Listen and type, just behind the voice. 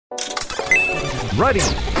Ready,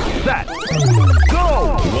 set,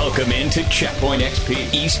 go! Welcome into Checkpoint XP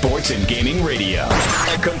Esports and Gaming Radio.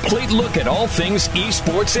 A complete look at all things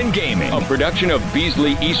esports and gaming. A production of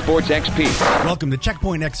Beasley Esports XP. Welcome to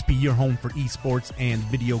Checkpoint XP, your home for esports and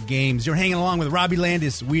video games. You're hanging along with Robbie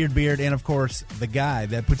Landis, Weird Beard, and of course, the guy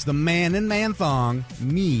that puts the man in man thong,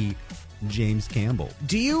 me, James Campbell.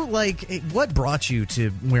 Do you what brought you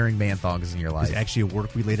to wearing man thongs in your life? It's actually a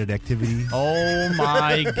work-related activity. Oh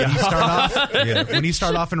my god! When you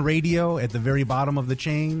start off in radio, at the very bottom of the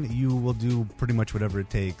chain, you will do pretty much whatever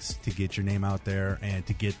it takes to get your name out there and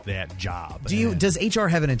to get that job. Does HR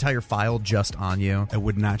have an entire file just on you? It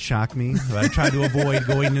would not shock me. I try to avoid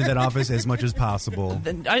going into that office as much as possible.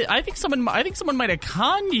 I think someone might have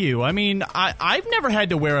conned you. I mean, I've never had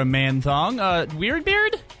to wear a man thong. Weird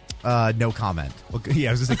Beard? No comment. Okay, yeah,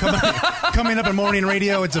 I was going to say, coming up in morning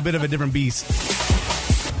radio, it's a bit of a different beast.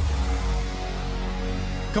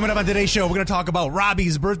 Coming up on today's show, we're going to talk about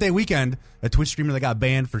Robbie's birthday weekend, a Twitch streamer that got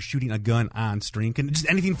banned for shooting a gun on stream. Can just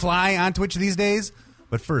anything fly on Twitch these days?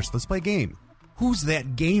 But first, let's play a game. Who's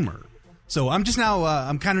that gamer? So I'm just now,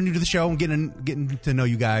 I'm kind of new to the show. I'm getting to know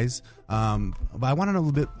you guys. But I want to know a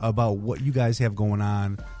little bit about what you guys have going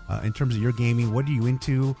on in terms of your gaming. What are you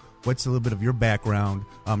into? What's a little bit of your background?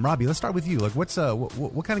 Robbie, let's start with you. Like, what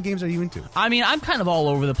kind of games are you into? I mean, I'm kind of all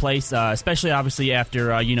over the place, especially obviously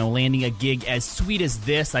after landing a gig as sweet as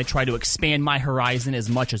this. I try to expand my horizon as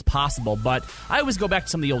much as possible, but I always go back to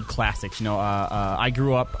some of the old classics. I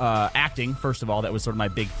grew up acting. First of all, that was sort of my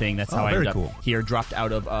big thing. That's how I ended up here. Dropped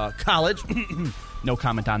out of college. No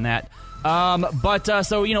comment on that. But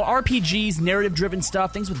RPGs, narrative-driven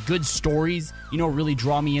stuff, things with good stories, really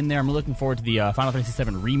draw me in there. I'm looking forward to the Final Fantasy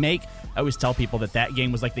VII Remake. I always tell people that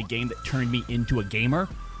game was like the game that turned me into a gamer.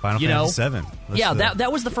 Final Fantasy VII.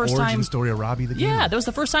 That was the first time. Origin story of Robbie the gamer. Yeah, that was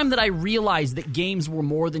the first time that I realized that games were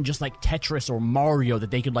more than just like Tetris or Mario,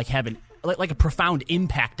 that they could have a profound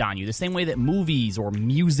impact on you, the same way that movies or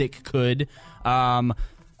music could.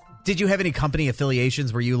 Did you have any company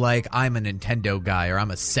affiliations where you I'm a Nintendo guy or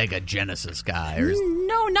I'm a Sega Genesis guy?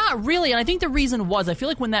 No, not really. And I think the reason was I feel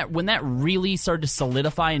like when that really started to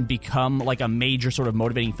solidify and become like a major sort of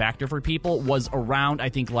motivating factor for people was around, I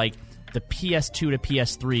think, like the PS2 to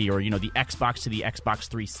PS3 or, the Xbox to the Xbox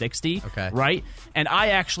 360. Okay. Right? And I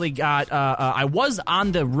actually got, I was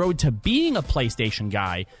on the road to being a PlayStation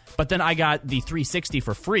guy, but then I got the 360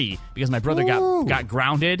 for free because my brother got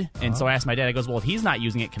grounded. And so I asked my dad, I goes, well, if he's not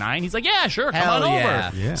using it, can I? And he's like, yeah, sure, come on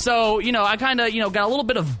over. Yeah. So, I kind of, got a little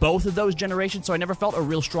bit of both of those generations, so I never felt a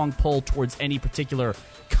real strong pull towards any particular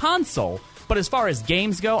console. But as far as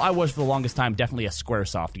games go, I was for the longest time definitely a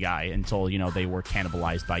Squaresoft guy until, they were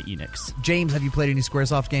cannibalized by Enix. James, have you played any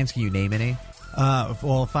Squaresoft games? Can you name any?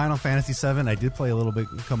 Well, Final Fantasy VII, I did play a little bit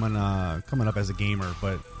coming up as a gamer,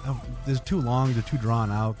 but they're too long, they're too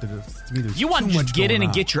drawn out. To me, you want to just get in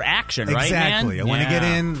and get your action, right, exactly. Man? I want to get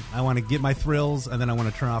in, I want to get my thrills, and then I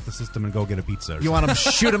want to turn off the system and go get a pizza. You want to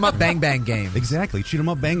shoot 'em up, bang bang game. Exactly, shoot 'em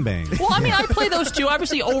up, bang bang. Well, I mean, I play those too.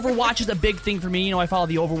 Obviously, Overwatch is a big thing for me. I follow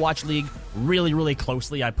the Overwatch League really, really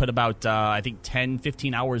closely. I put about, I think, 10,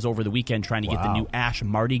 15 hours over the weekend trying to get the new Ash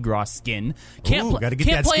Mardi Gras skin. Can't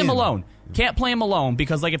play him alone. Can't play him alone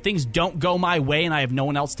because, if things don't go my way and I have no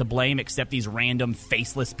one else to blame except these random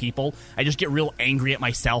faceless people, I just get real angry at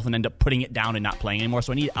myself and end up putting it down and not playing anymore.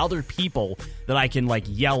 So I need other people that I can,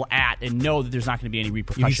 yell at and know that there's not going to be any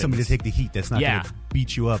repercussions. You need somebody to take the heat that's not going to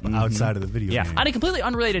beat you up outside of the video game. On a completely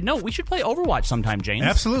unrelated note, we should play Overwatch sometime, James.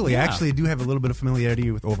 Absolutely. Yeah. Actually, I do have a little bit of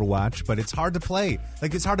familiarity with Overwatch, but it's hard to play.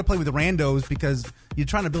 It's hard to play with the randos because you're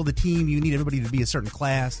trying to build a team. You need everybody to be a certain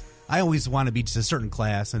class. I always want to be just a certain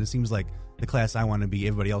class, and it seems like the class I want to be,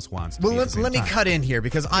 everybody else wants to be. Well, let me cut in here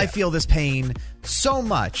because I feel this pain so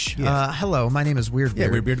much. Yeah. Hello, my name is Weird Beard.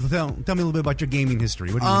 Yeah, Weird Beard. Tell me a little bit about your gaming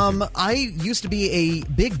history. What are you into? I used to be a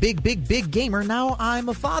big gamer. Now I'm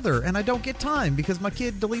a father, and I don't get time because my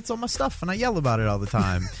kid deletes all my stuff, and I yell about it all the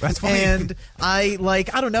time. That's funny. And I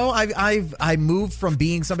don't know. I moved from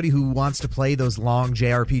being somebody who wants to play those long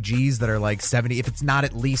JRPGs that are 70. If it's not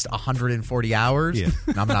at least 140 hours,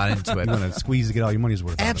 I'm not into it. You want to squeeze to get all your money's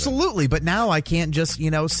worth. Absolutely, but now I can't just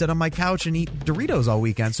sit on my couch and eat Doritos all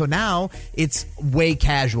weekend. So now it's way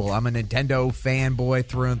casual. I'm a Nintendo fanboy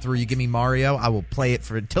through and through. You give me Mario, I will play it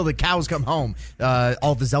until the cows come home.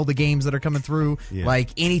 All the Zelda games that are coming through,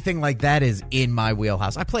 anything like that is in my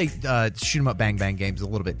wheelhouse. I play shoot 'em up, bang bang games a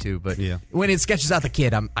little bit too, but when it sketches out the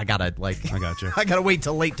kid, I gotta I got you. I gotta wait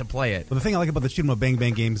till late to play it. Well, the thing I like about the shoot 'em up, bang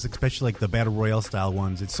bang games, especially the battle royale style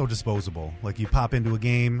ones, it's so disposable. You pop into a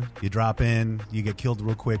game, you drop in, you get killed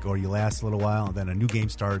real quick, or you last a little while, and then a new game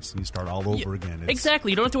starts, and you start all over again. It's,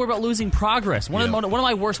 Exactly. You don't have to worry about losing progress. One of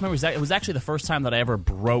my worst memories, it was actually the first time that I ever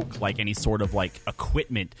broke like any sort of like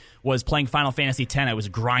equipment, was playing Final Fantasy X. I was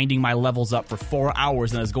grinding my levels up for 4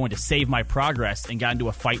 hours, and I was going to save my progress and got into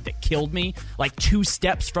a fight that killed me like 2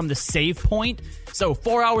 steps from the save point. So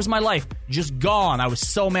 4 hours of my life just gone. I was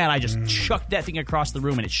so mad. I just chucked that thing across the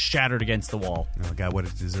room, and it shattered against the wall. Oh, got what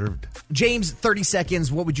it deserved. James, 30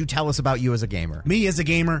 seconds. What would you tell us about you as a gamer? Me as a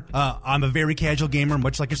gamer, I'm a very casual gamer,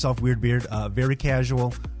 much like yourself, Weirdbeard. Very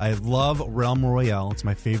casual. I love Realm Royale. It's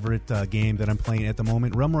my favorite game that I'm playing at the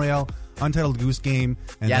moment. Realm Royale, Untitled Goose Game,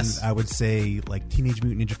 and Yes. then I would say like Teenage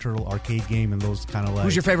Mutant Ninja Turtle arcade game, and those kind of like.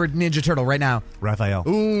 Who's your favorite Ninja Turtle right now? Raphael,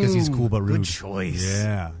 because he's cool but rude. good choice.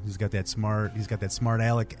 Yeah, he's got that smart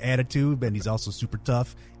aleck attitude, and he's also super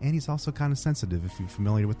tough, and he's also kind of sensitive if you're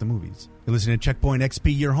familiar with the movies. You're listening to Checkpoint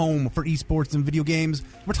XP, your home for esports and video games.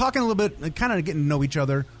 We're talking a little bit, kind of getting to know each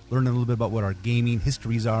other, learning a little bit about what our gaming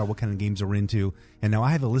histories are, what kind of games we're into, and now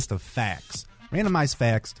I have a list of facts, randomized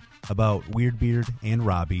facts about Weirdbeard and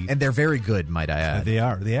Robbie. And they're very good, might I add. They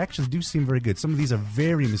are. They actually do seem very good. Some of these are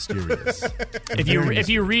very mysterious. If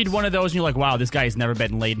you read one of those and you're like, wow, this guy has never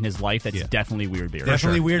been laid in his life, that's Yeah. definitely Weirdbeard.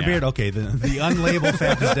 Definitely For sure. Weirdbeard? Yeah. Okay, the unlabeled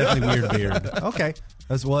fact is definitely Weirdbeard. Okay,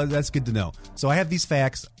 that's good to know. So I have these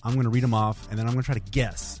facts. I'm going to read them off, and then I'm going to try to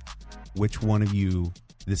guess which one of you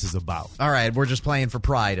this is about. All right, we're just playing for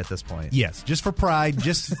pride at this point. Yes, just for pride,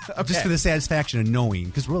 just for the satisfaction of knowing,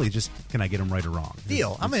 because really, just can I get them right or wrong?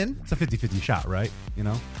 Deal, I'm in. It's a 50-50 shot, right? You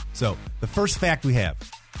know? So the first fact we have,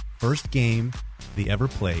 first game they ever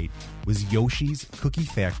played was Yoshi's Cookie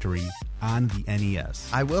Factory on the NES.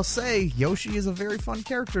 I will say, Yoshi is a very fun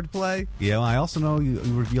character to play. Yeah, well, I also know you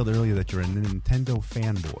revealed earlier that you're a Nintendo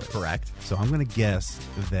fanboy. Correct. So I'm going to guess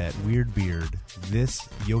that Weirdbeard, this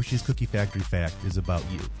Yoshi's Cookie Factory fact is about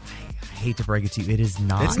you. I hate to break it to you, it is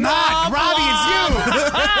not. It's not! Robbie,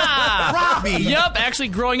 it's you! Robbie! Yep, actually,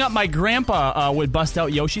 growing up, my grandpa would bust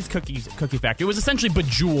out Yoshi's Cookie Factory. It was essentially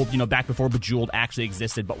Bejeweled, back before Bejeweled actually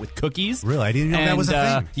existed, but with cookies. Really? I didn't know that was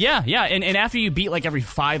a thing. Yeah. And after you beat like every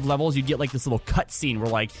 5 levels, you'd get like this little cutscene where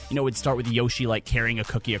like, it would start with Yoshi like carrying a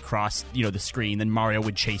cookie across, the screen, then Mario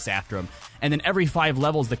would chase after him. And then every 5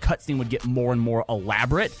 levels, the cutscene would get more and more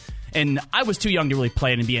elaborate. And I was too young to really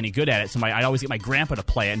play it and be any good at it, so I'd always get my grandpa to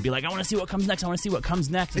play it and be like, I want to see what comes next, It's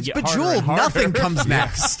and get Bejeweled, harder and harder. nothing comes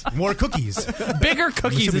next. More cookies. Bigger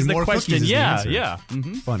cookies Assuming is the more question. cookies is the Yeah, answer. yeah.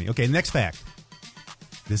 Mm-hmm. Funny. Okay, next fact.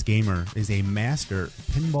 This gamer is a master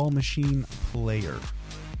pinball machine player.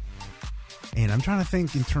 And I'm trying to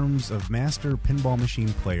think in terms of master pinball machine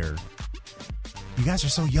player. You guys are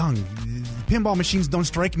so young. Pinball machines don't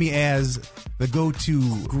strike me as the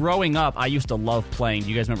go-to. Growing up, I used to love playing. Do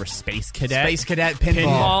you guys remember Space Cadet? Space Cadet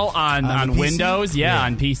pinball. on the PC? Windows. Yeah.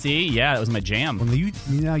 On PC. Yeah, that was my jam. When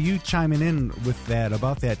you chiming in with that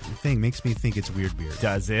about that thing makes me think it's Weirdbeard.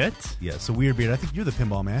 Does it? Yeah, so Weirdbeard, I think you're the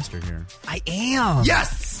pinball master here. I am.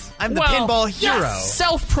 Yes! I'm the pinball hero. yes,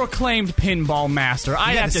 self-proclaimed pinball master. I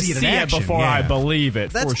gotta have to see it in see it action, before yeah. I believe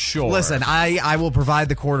it, for sure. Listen, I will provide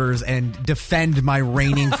the quarters and defend my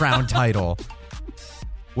reigning crown title.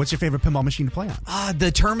 What's your favorite pinball machine to play on?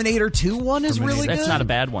 The Terminator 2 one is really good. That's not a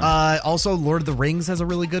bad one. Also, Lord of the Rings has a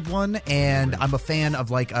really good one, and I'm a fan of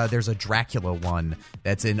there's a Dracula one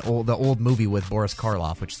that's in the old movie with Boris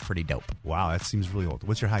Karloff, which is pretty dope. Wow, that seems really old.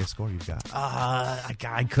 What's your highest score you've got?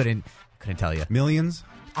 I couldn't tell you. Millions?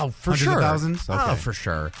 Oh, for Hundreds sure. of thousands? Oh, Okay. for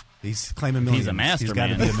sure. He's claiming millions. He's a master, He's got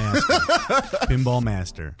to man. be a master. Pinball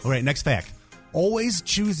master. All right, next fact. Always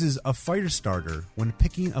chooses a fire starter when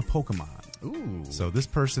picking a Pokemon. Ooh. So this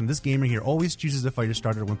gamer here, always chooses a fire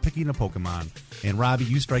starter when picking a Pokemon. And Robbie,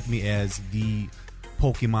 you strike me as the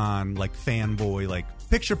Pokemon fanboy,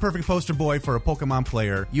 picture perfect poster boy for a Pokemon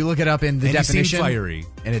player. You look it up in the And you seem definition, fiery.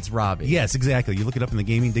 and it's Robbie. Yes, exactly. You look it up in the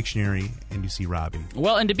gaming dictionary and you see Robbie.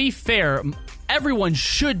 Well, and to be fair, everyone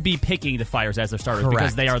should be picking the Fires as their starters because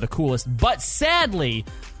Correct. they are the coolest. But sadly,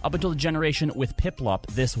 up until the generation with Piplup,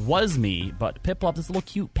 this was me. But Piplup, this little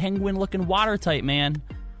cute penguin-looking water type, man.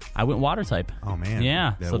 I went water type. Oh, man.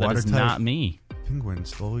 Yeah, That so that water is type. not me. Penguin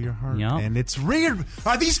stole your heart. Yep. And it's weird.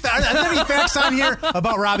 Are there any facts on here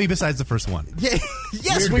about Robbie besides the first one? Yeah,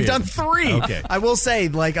 yes, Weird we've beard. done 3. Okay. I will say,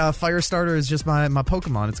 Firestarter is just my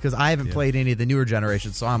Pokemon. It's because I haven't played any of the newer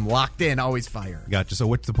generations, so I'm locked in, always fire. Gotcha. So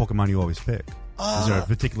what's the Pokemon you always pick? Is there a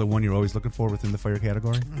particular one you're always looking for within the fire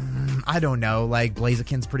category? I don't know.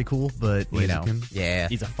 Blaziken's pretty cool, but, Blaziken? yeah.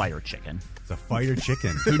 He's a fire chicken. It's a fire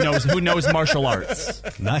chicken. Who knows martial arts?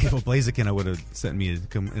 Nice. Well, Blaziken, I would have sent me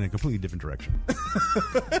in a completely different direction.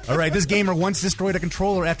 All right, this gamer once destroyed a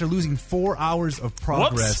controller after losing 4 hours of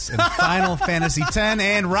progress in Final Fantasy X.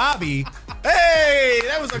 And Robbie, hey, Hey,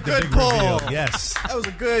 that was a good big pull. reveal. Yes. That was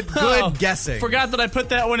a good Oh, guessing. Forgot that I put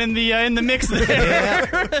that one in the mix there.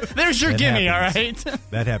 There's your That gimme, happens. all right?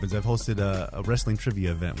 That happens. I've hosted a wrestling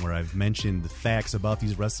trivia event where I've mentioned facts about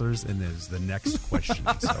these wrestlers, and there's the next question.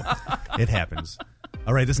 So it happens.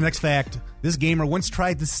 All right, this next fact. This gamer once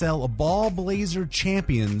tried to sell a Ball Blazer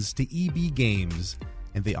Champions to EB Games,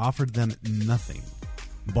 and they offered them nothing.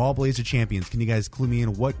 Ball Blazer Champions. Can you guys clue me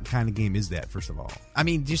in? What kind of game is that, first of all? I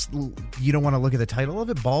mean, just you don't want to look at the title of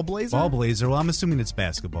it? Ball Blazer? Ball Blazer. Well, I'm assuming it's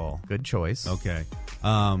basketball. Good choice. Okay.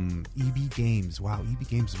 EB Games. Wow, EB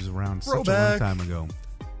Games was around such a long Throwback. time ago.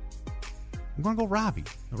 I'm going to go Robbie.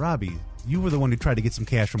 Robbie, you were the one who tried to get some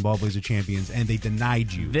cash from Ball Blazer Champions, and they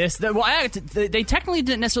denied you. They technically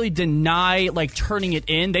didn't necessarily deny like turning it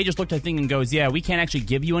in. They just looked at the thing and goes, "Yeah, we can't actually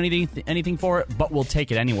give you anything for it, but we'll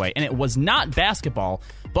take it anyway." And it was not basketball.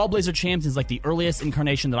 Ball Blazer Champs is like the earliest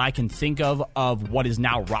incarnation that I can think of what is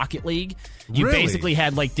now Rocket League. You Really? basically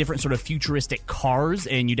had like different sort of futuristic cars,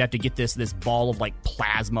 and you'd have to get this ball of like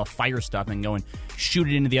plasma fire stuff and go and shoot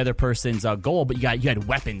it into the other person's goal. But you had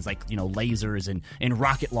weapons like lasers and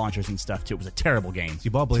rocket launchers and stuff too. It was a terrible game. See,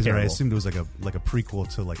 Ball Blazer, I Terrible. assumed it was like a prequel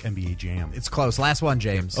to like NBA Jam. It's close. Last one,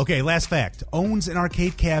 James. Okay, last fact. Owns an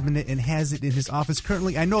arcade cabinet and has it in his office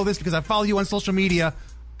currently. I know this because I follow you on social media.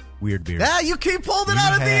 Weird Beard. Ah, you pulled it You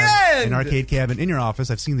out at the have end. an arcade cabinet in your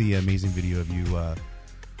office. I've seen the amazing video of you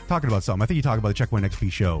talking about something. I think you talk about the Checkpoint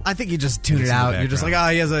XP show. I think you just tune It's it in the out. You're just like,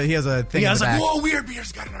 background. he has a thing. Yeah, I in was the like, back. whoa, Weird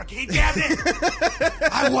Beard's got an arcade cabinet.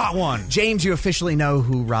 I want one. James, you officially know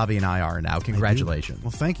who Robbie and I are now. Congratulations.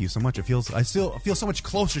 Well, thank you so much. I still feel so much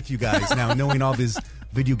closer to you guys now, knowing all this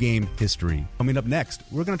video game history. Coming up next,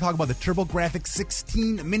 we're going to talk about the TurboGrafx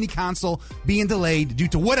 16 mini console being delayed due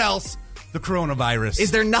to what else? The coronavirus.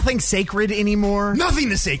 Is there nothing sacred anymore?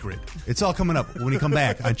 Nothing is sacred. It's all coming up when we come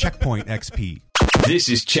back on Checkpoint XP. This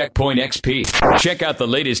is Checkpoint XP. Check out the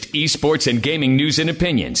latest esports and gaming news and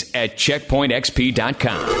opinions at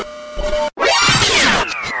checkpointxp.com.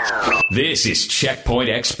 This is Checkpoint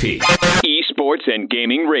XP, esports and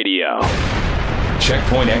gaming radio.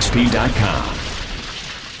 checkpointxp.com.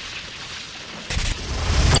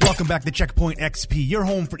 Welcome back to Checkpoint XP, your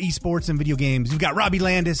home for esports and video games. You've got Robbie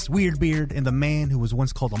Landis, Weird Beard, and the man who was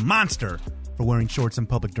once called a monster for wearing shorts in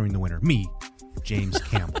public during the winter. Me, James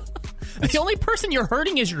Campbell. The only person you're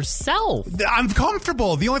hurting is yourself. I'm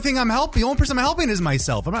comfortable. The only person I'm helping is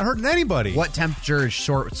myself. I'm not hurting anybody. What temperature is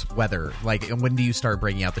shorts weather? Like, and when do you start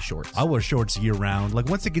breaking out the shorts? I wear shorts year round. Like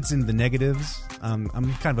once it gets into the negatives, I'm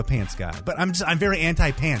kind of a pants guy. But I'm very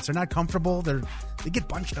anti-pants. They're not comfortable. They get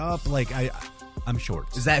bunched up. Like I'm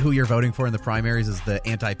shorts. Is that who you're voting for in the primaries? Is the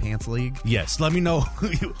anti-pants league? Yes. Let me know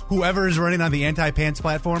whoever is running on the anti-pants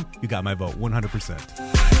platform. You got my vote,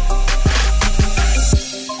 100%.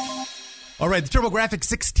 All right, the TurboGrafx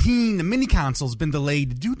 16 mini console's been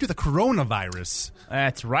delayed due to the coronavirus.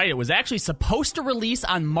 That's right. It was actually supposed to release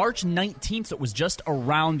on March 19th, so it was just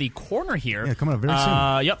around the corner here. Yeah, coming up very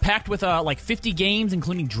soon. Yep, packed with like 50 games,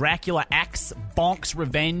 including Dracula X, Bonk's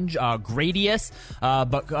Revenge, Gradius.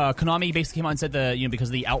 But Konami basically came out and said because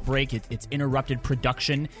of the outbreak, it's interrupted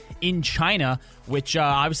production in China, which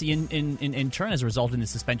obviously in turn has resulted in the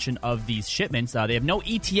suspension of these shipments. They have no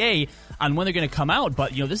ETA on when they're going to come out,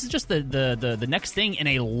 but this is just the next thing in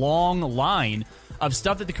a long line of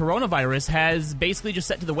stuff that the coronavirus has basically just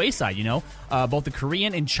set to the wayside. Both the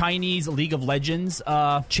Korean and Chinese League of Legends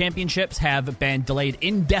championships have been delayed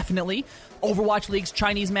indefinitely. Overwatch League's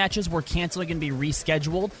Chinese matches were canceled and going to be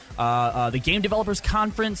rescheduled. The Game Developers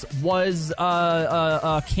Conference was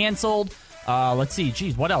canceled. Let's see.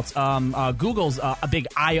 Geez, what else? Google's a big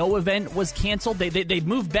I.O. event was canceled. They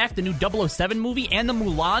moved back the new 007 movie and the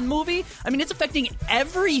Mulan movie. I mean, it's affecting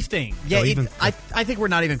everything. Yeah, So I think we're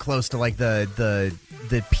not even close to like the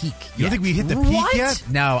peak. You don't think we hit the What? peak yet?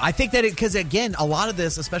 No, I think that because again, a lot of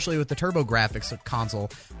this, especially with the TurboGrafx console,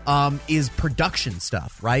 is production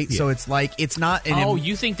stuff, right? Yeah. So it's like it's not.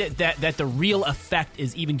 You think that the real effect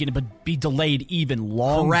is even going to be delayed even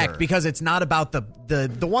longer? Correct, because it's not about the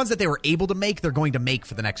ones that they were able to make, they're going to make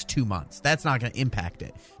for the next 2 months. That's not going to impact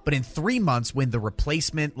it. But in 3 months, when the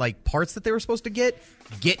replacement parts that they were supposed to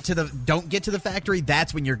don't get to the factory,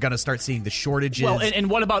 that's when you're going to start seeing the shortages. Well, and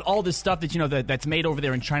what about all this stuff that that's made over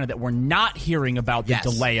there in China that we're not hearing about the Yes.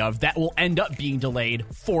 delay of that will end up being delayed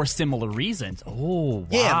for similar reasons? Oh, wow.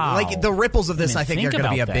 Yeah, like the ripples of this, I I think, didn't are think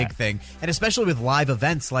going to be a about big that. thing, and especially with live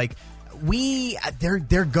events, like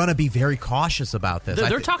they're going to be very cautious about this.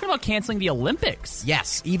 They're talking about canceling the Olympics.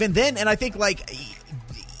 Yes, even then, and I think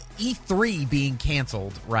E3 being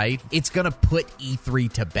canceled, right? It's going to put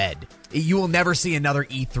E3 to bed. You will never see another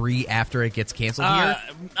E3 after it gets canceled here.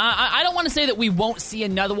 I don't want to say that we won't see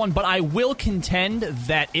another one, but I will contend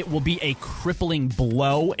that it will be a crippling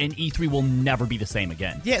blow, and E3 will never be the same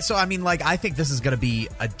again. Yeah, so I mean, like, I think this is going to be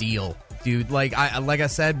a deal, dude. Like I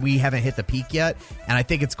said, we haven't hit the peak yet, and I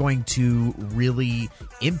think it's going to really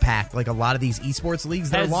impact like a lot of these esports leagues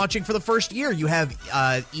that are launching for the first year. You have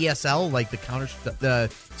ESL, like the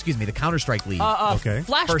Counter-Strike League. Okay.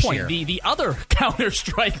 Flashpoint, the other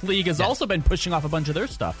Counter-Strike League, has also been pushing off a bunch of their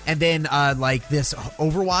stuff. And then like this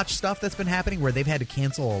Overwatch stuff that's been happening where they've had to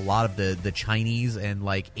cancel a lot of the Chinese and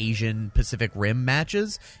like Asian Pacific Rim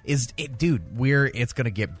matches it's going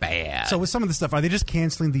to get bad. So with some of the stuff, are they just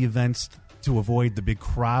canceling the events to avoid the big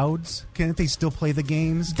crowds? Can't they still play the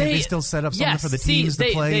games? Can they still set up something for the teams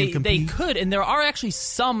to play and compete? They could, and there are actually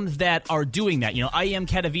some that are doing that. You know, IEM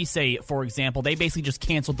Katowice, for example, they basically just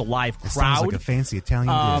canceled the live crowd. Sounds like a fancy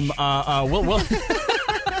Italian dish.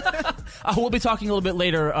 We'll be talking a little bit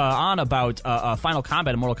later on about Final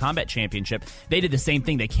Combat, a Mortal Kombat championship. They did the same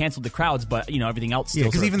thing. They canceled the crowds, but everything else still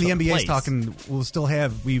because even the NBA place. is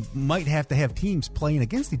talking. We might have to have teams playing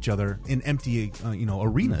against each other in empty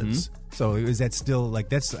arenas. Mm-hmm. So is that still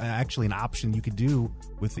that's actually an option you could do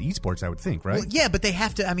with the esports? I would think, right? Well, yeah, but they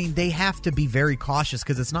have to. I mean, they have to be very cautious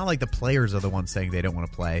because it's not like the players are the ones saying they don't want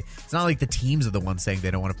to play. It's not like the teams are the ones saying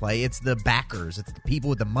they don't want to play. It's the backers. It's the people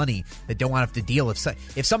with the money that don't want to have to deal.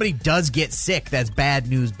 If somebody does get sick, that's bad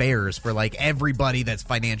news bears for like everybody that's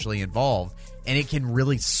financially involved. And it can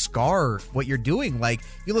really scar what you're doing. Like,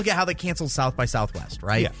 you look at how they canceled South by Southwest,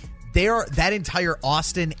 right? Yeah. That entire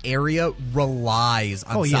Austin area relies on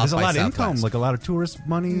South by Southwest. There's a lot of income, like a lot of tourist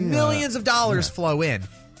money. Millions of dollars flow in.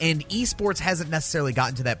 And esports hasn't necessarily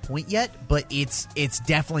gotten to that point yet, but it's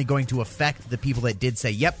definitely going to affect the people that did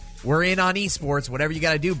say, yep, we're in on esports, whatever you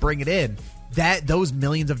got to do, bring it in. Those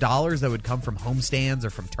millions of dollars that would come from homestands or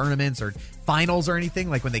from tournaments or finals or anything,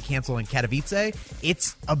 like when they cancel in Katowice,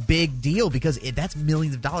 it's a big deal because that's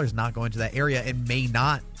millions of dollars not going to that area and may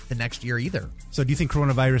not the next year either. So do you think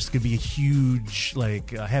coronavirus could be a huge,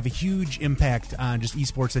 have a huge impact on just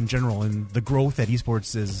esports in general, and the growth that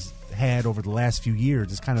esports has had over the last few years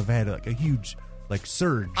has kind of had a huge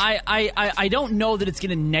surge? I don't know that it's going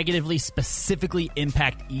to negatively specifically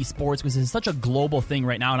impact esports because it's such a global thing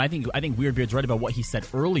right now, and I think Weirdbeard's right about what he said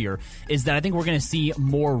earlier, is that I think we're going to see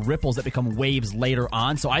more ripples that become waves later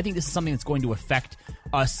on. So I think this is something that's going to affect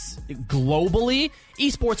us globally.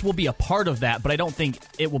 Esports will be a part of that, but I don't think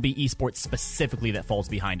it will be esports specifically that falls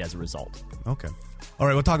behind as a result. Okay. All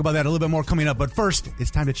right, we'll talk about that a little bit more coming up, but first,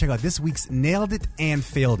 it's time to check out this week's Nailed It and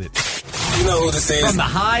Failed It. You know who this is. From the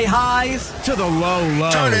high highs to the low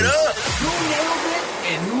lows. Turn it up. Who nailed it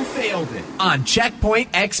and who failed it? On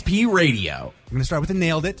Checkpoint XP Radio. I'm going to start with the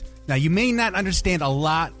Nailed It. Now, you may not understand a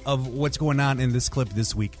lot of what's going on in this clip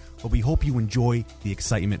this week, but we hope you enjoy the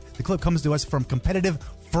excitement. The clip comes to us from competitive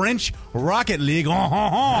French Rocket League.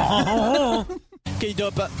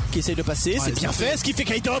 K-Dop qui essaye de passer, c'est bien fait. Ce qui fait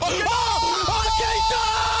K-Dop. Oh,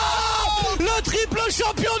 K-Dop, le triple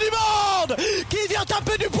champion du monde, qui vient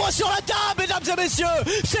taper du poing sur la table, mesdames et messieurs.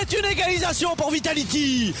 C'est une égalisation pour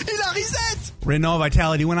Vitality. Il a reset. Renault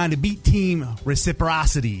Vitality went on to beat Team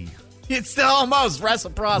Reciprocity. It's still almost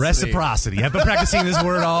reciprocity. Reciprocity. I've been practicing this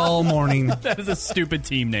word all morning. That is a stupid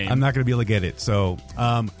team name. I'm not going to be able to get it. So,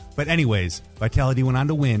 but anyways, Vitality went on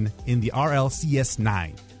to win in the RLCS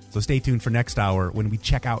 9. So stay tuned for next hour when we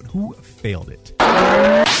check out who failed it.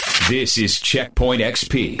 This is Checkpoint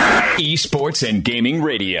XP, Esports and Gaming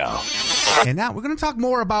Radio. And now we're going to talk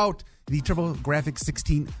more about the TurboGrafx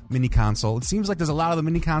 16 mini console. It seems like there's a lot of the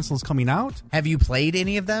mini consoles coming out. Have you played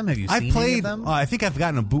any of them? Have you seen any of them? I think I've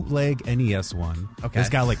gotten a bootleg NES one. Okay. It's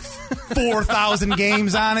got 4,000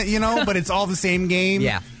 games on it, but it's all the same game.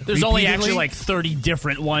 Yeah. There's only actually 30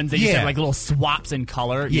 different ones. They just have little swaps in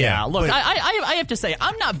color. Yeah. Look, I have to say,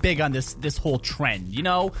 I'm not big on this whole trend.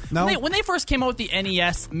 No? When they first came out with the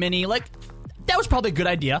NES Mini, that was probably a good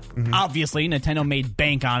idea. Mm-hmm. Obviously, Nintendo made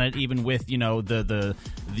bank on it, even with the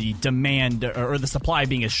demand or the supply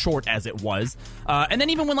being as short as it was. And then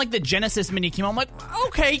even when the Genesis Mini came out, I'm like,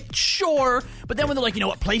 okay, sure. But then when they're like,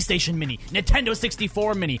 PlayStation Mini, Nintendo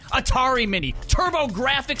 64 Mini, Atari Mini,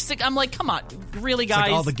 TurboGrafx, I'm like, come on, really, guys? It's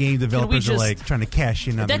like all the game developers are trying to cash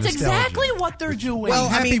in on the nostalgia. That's exactly what they're doing. Well,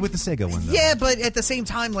 I'm happy with the Sega one, though. Yeah, but at the same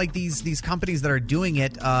time, these companies that are doing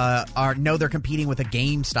it know they're competing with a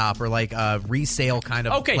GameStop or resale kind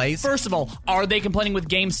of Okay, place. first of all, are they complaining with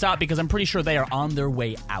GameStop? Because I'm pretty sure they are on their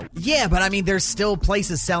way out. Yeah, but I mean, there's still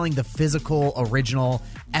places selling the physical original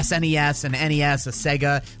SNES and NES, a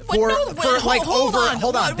Sega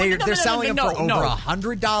hold on. They're selling them for no. over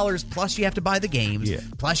 $100. Plus, you have to buy the games. Yeah.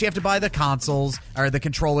 Plus, you have to buy the consoles or the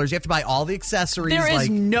controllers. You have to buy all the accessories. There is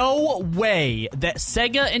no way that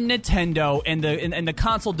Sega and Nintendo and the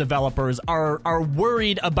console developers are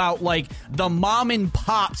worried about like the mom and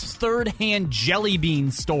pop's third-hand jelly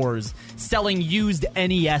bean stores selling used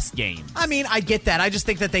NES games. I mean, I get that. I just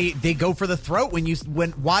think that they go for the throat when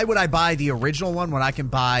why would I buy the original one when I can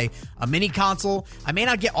buy a mini console? I may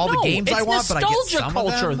not get all the games I want, but I get nostalgia some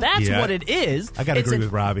culture. of them. That's Yeah. what it is. I gotta agree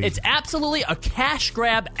with Robbie. It's absolutely a cash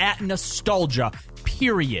grab at nostalgia.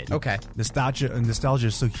 Period. Okay. Nostalgia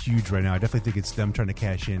is so huge right now. I definitely think it's them trying to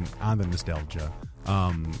cash in on the nostalgia,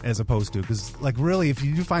 as opposed to, because like really, if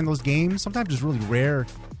you do find those games, sometimes it's really rare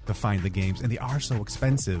to find the games, and they are so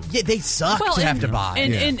expensive. Yeah, they suck to have to buy.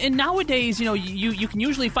 And nowadays, you know, you can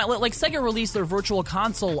usually find like Sega released their Virtual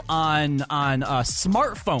Console on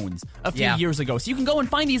smartphones a few years ago, so you can go and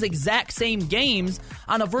find these exact same games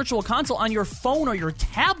on a Virtual Console on your phone or your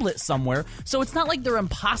tablet somewhere. So it's not like they're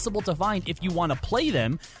impossible to find if you want to play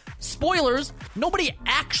them. Spoilers, nobody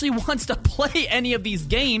actually wants to play any of these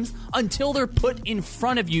games until they're put in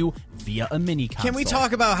front of you via a mini console. Can we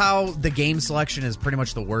talk about how the game selection is pretty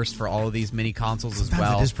much the worst for all of these mini consoles as Sometimes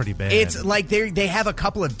well? it is pretty bad. It's like they have a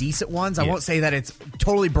couple of decent ones. I won't say that it's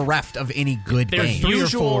totally bereft of any good There's games. three or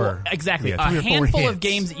usual, four. exactly, Yeah, three a or four handful of hits.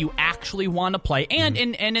 games that you actually want to play, and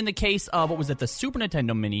in the case of what was it, the Super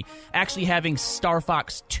Nintendo Mini, actually having Star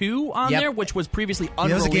Fox 2 on there, which was previously Yeah, that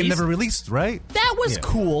unreleased. was a game never released, right? That was Yeah.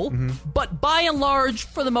 cool, but by and large,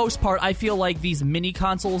 for the most part, I feel like these mini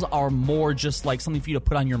consoles are more just like something for you to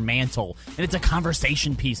put on your mantle, and it's a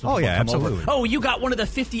conversation piece. When Oh, people yeah, come over. absolutely. Oh, you got one of the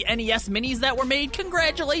 50 NES minis that were made.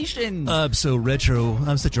 Congratulations! I'm so retro.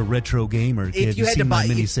 I'm such a retro gamer. If you had to buy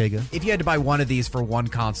if you had to buy one of these for one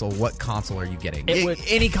console, what console are you getting?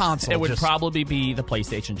 Any console. It would just- probably be the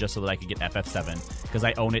PlayStation, just so that I could get FF7, because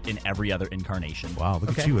I own it in every other incarnation. Wow,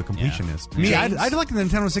 look Okay. at you, a completionist. Yeah. Me, James? I'd like the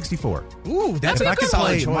Nintendo 64. Ooh, that's If a I good could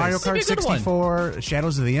play choice. Mario That'd be Kart a good one. 64,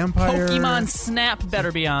 Shadows of the Empire. Pokemon Snap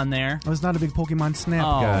better be on there. I was not a big Pokemon Snap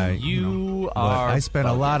Oh, guy. you but are I spent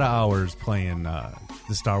a bugging. lot of hours playing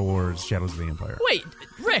the Star Wars Shadows of the Empire. Wait,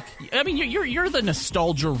 Rick, I mean, you're the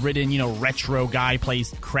nostalgia-ridden, retro guy,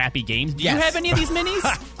 plays crappy games. Do you Yes. have any of these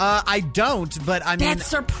minis? I don't, but I mean, That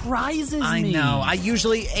surprises I me. know. I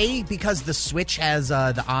usually because the Switch has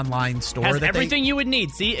the online store. Has that everything you would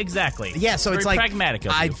need. See, exactly. Yeah, so Very it's like pragmatic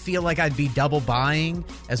of I you. feel like I'd be double buying,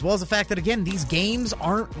 as well as the fact that again these games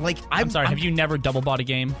aren't like I'm sorry. Have you never double bought a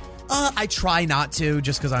game? I try not to,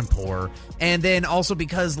 just because I'm poor, and then also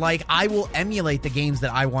because like I will emulate the games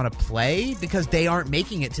that I want to play because they aren't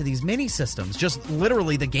making it to these mini systems. Just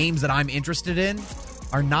literally the games that I'm interested in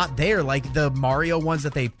are not there. Like the Mario ones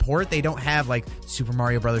that they port, they don't have like Super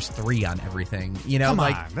Mario Brothers 3 on everything. You know, Come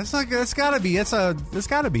like on, that's gotta be. It's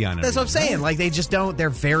gotta be on it. that's what I'm saying. Like they just don't. They're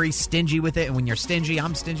very stingy with it, and when you're stingy,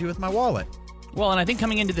 I'm stingy with my wallet. Well, and I think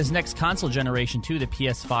coming into this next console generation too, the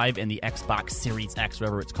PS5 and the Xbox Series X,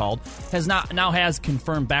 whatever it's called, now has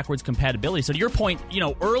confirmed backwards compatibility. So to your point,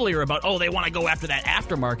 earlier about they want to go after that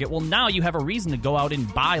aftermarket. Well, now you have a reason to go out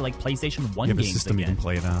and buy like PlayStation 1 You have a games system again. you can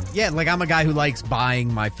play it on. Yeah, like I'm a guy who likes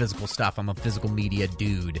buying my physical stuff. I'm a physical media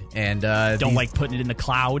dude, and Don't like putting it in the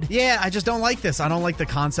cloud. Yeah, I just don't like this. I don't like the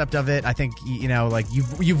concept of it. I think like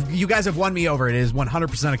you guys have won me over. It is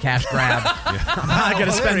 100% a cash grab. I'm not going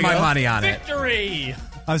to there spend we my go. money on it. Victory!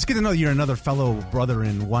 It's good to know you're another fellow brother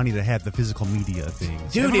in wanting to have the physical media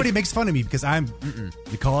things. Dude, Everybody makes fun of me because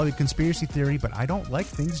they call it a conspiracy theory, but I don't like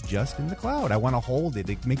things just in the cloud. I want to hold it.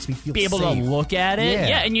 It makes me feel Be able safe. to look at it.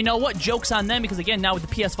 Yeah. And you know what? Joke's on them, because again, now with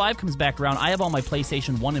the PS5 comes back around, I have all my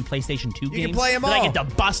PlayStation 1 and PlayStation 2 games. can play 'em that I all. get to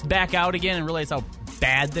bust back out again and realize how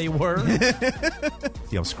bad they were.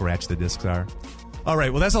 See how scratched the discs are. All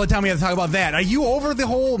right, well, that's all the time we have to talk about that. Are you over the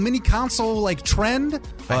whole mini console trend?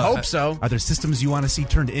 I hope so. Are there systems you want to see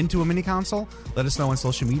turned into a mini console? Let us know on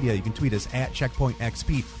social media. You can tweet us at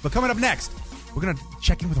CheckpointXP. But coming up next, we're going to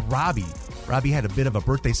check in with Robbie. Robbie had a bit of a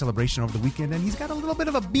birthday celebration over the weekend, and he's got a little bit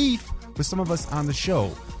of a beef with some of us on the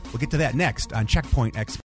show. We'll get to that next on Checkpoint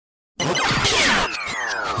XP.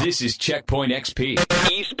 This is Checkpoint XP,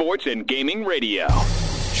 esports and gaming radio.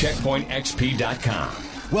 CheckpointXP.com.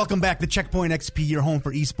 Welcome back to Checkpoint XP, your home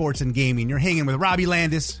for esports and gaming. You're hanging with Robbie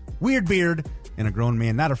Landis, Weird Beard, and a grown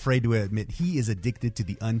man not afraid to admit he is addicted to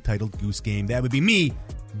the Untitled Goose Game. That would be me,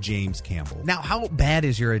 James Campbell. Now, how bad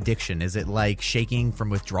is your addiction? Is it like shaking from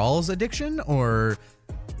withdrawals addiction, or...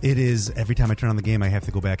 It is every time I turn on the game, I have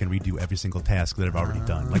to go back and redo every single task that I've already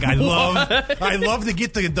done. Like I love to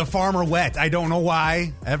get the farmer wet. I don't know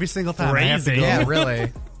why. Every single time I have to go. Yeah,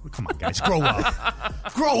 really. Come on, guys, grow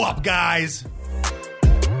up. Grow up, guys.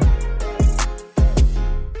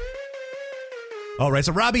 All right,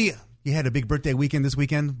 so Robbie, you had a big birthday weekend this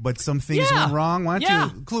weekend, but some things went wrong. Why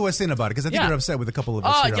don't you clue us in about it? Because I think you're upset with a couple of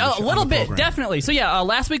us here on the a little bit, program. Definitely. So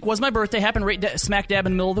last week was my birthday. Happened right smack dab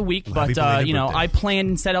in the middle of the week. Happy But belated birthday. I planned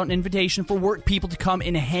and set out an invitation for work people to come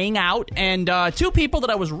and hang out. And two people that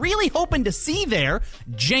I was really hoping to see there,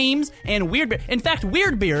 James and Weirdbeard. In fact,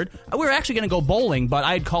 Weirdbeard, we were actually going to go bowling, but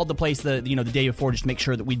I had called the place the day before just to make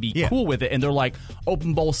sure that we'd be cool with it. And they're like,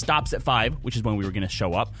 open bowl stops at 5, which is when we were going to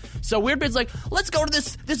show up. So Weirdbeard's like, let's go to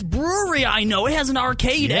this brewery I know. It has an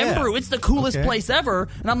arcade, Embrew. It's the coolest place ever.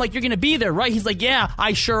 And I'm like, you're going to be there, right? He's like, yeah,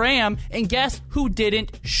 I sure am. And guess who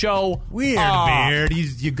didn't show Weirdbeard.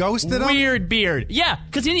 You ghosted him? Weirdbeard. Yeah,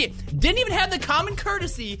 because he didn't even have the common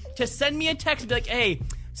courtesy to send me a text and be like, hey,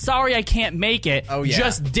 sorry I can't make it. Oh, yeah.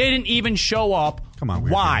 Just didn't even show up. Come on,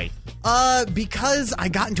 Weirdbeard. Why? Because I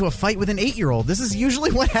got into a fight with an 8-year-old. This is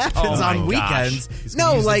usually what happens Oh, on my weekends. He's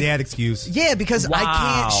gonna use the dad excuse. Yeah, because I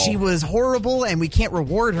Wow. can't. She was horrible, and we can't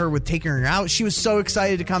reward her with taking her out. She was so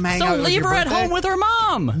excited to come hang out. So It was leave your her at birthday. home with her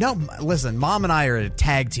mom. No, listen, Mom and I are a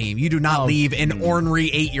tag team. You do not leave an ornery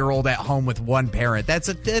 8-year-old at home with one parent.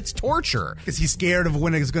 That's torture. Because he's scared of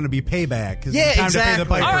when it's going to be payback. 'Cause Yeah, it's time to pay exactly. the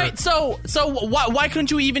piper. All right, so why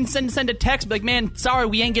couldn't you even send a text be like, man, sorry,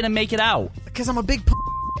 we ain't gonna make it out? Because I'm a big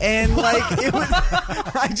and like it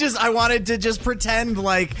was, I wanted to just pretend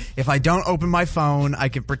like if I don't open my phone, I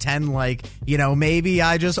can pretend like maybe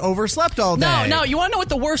I just overslept all day. No, you want to know what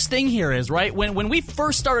the worst thing here is, right? When we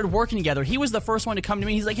first started working together, he was the first one to come to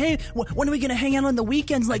me. He's like, hey, when are we gonna hang out on the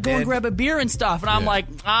weekends? Like, go and grab a beer and stuff. And I'm like,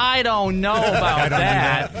 I don't know about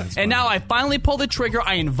that. That's And now I finally pull the trigger.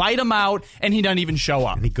 I invite him out, and he doesn't even show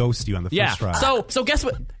up. And he ghosts you on the first try. So guess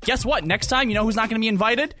what? Guess what? Next time, you know who's not going to be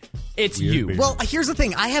invited? It's you. Weirdbeard. Well, here's the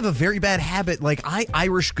thing. I have a very bad habit. Like, I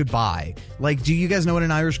Irish goodbye. Like, do you guys know what an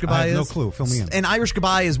Irish goodbye I have is? no clue. Fill me in. An Irish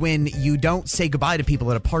goodbye is when you don't say goodbye to people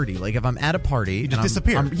at a party. Like, if I'm at a party, you just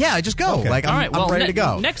disappear. I just go. Okay. Like, All right, I'm ready to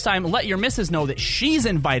go. Next time, let your missus know that she's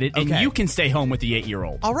invited, and Okay. you can stay home with the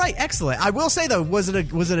 8-year-old. All right, excellent. I will say though, was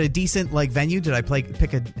it a decent like venue? Did I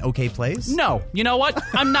pick an okay place? No, you know what?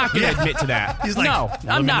 I'm not going to admit to that. He's like, no, let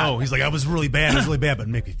I'm me not. know. He's like, I was really bad, but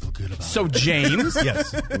make me feel good about it. So James,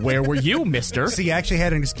 Yes. where were you, Mister? See, I actually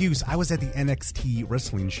had an excuse. I was at the NXT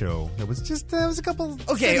wrestling show. It was a couple.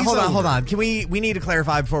 Okay, cities hold over. on. Can we need to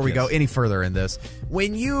clarify before we go any further in this?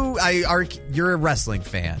 When you're a wrestling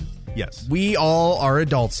fan. Yes. We all are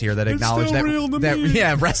adults here that acknowledge still that real to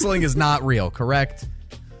me. wrestling is not real, correct?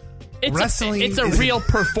 Wrestling It's a is- real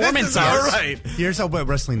performance art. Here's how what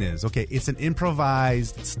wrestling is. Okay, it's an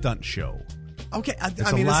improvised stunt show. Okay, I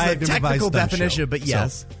a mean live this is a technical improvised stunt definition, show. but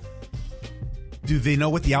yes. Do they know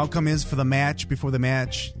what the outcome is for the match before the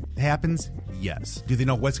match happens? Yes. Do they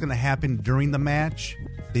know what's going to happen during the match?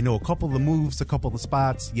 They know a couple of the moves, a couple of the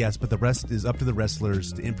spots, yes, but the rest is up to the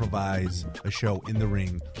wrestlers to improvise a show in the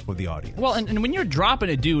ring for the audience. Well, and when you're dropping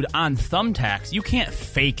a dude on thumbtacks, you can't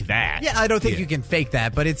fake that. Yeah, I don't think you can fake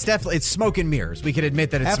that, but it's smoke and mirrors. We can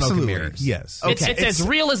admit that it's smoke and Absolutely, mirrors. yes. Okay. It's as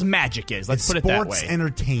real as magic is. Let's It's put it that sports way.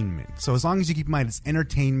 entertainment. So as long as you keep in mind it's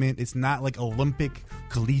entertainment, it's not like Olympic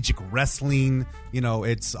collegiate wrestling.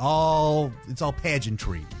 It's all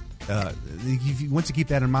pageantry. Once you keep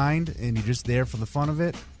that in mind and you're just there for the fun of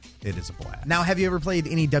it, it is a blast. Now, have you ever played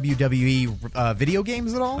any WWE video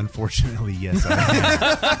games at all? Unfortunately, yes.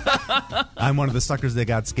 I'm one of the suckers that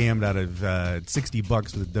got scammed out of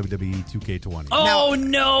 $60 with WWE 2K20. Oh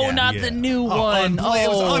no, not Yeah. the new one. It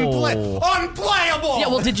was Oh. unplayable. Yeah,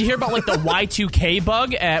 well, did you hear about like the Y2K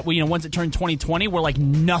bug at once it turned 2020, where like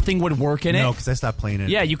nothing would work in it? No, because I stopped playing it.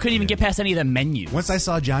 Yeah, you couldn't even get past any of the menus. Once I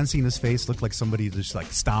saw John Cena's face look like somebody just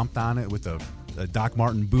like stomped on it with a Doc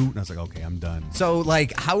Martin boot, and I was like, okay, I'm done. So,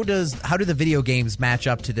 like, how do the video games match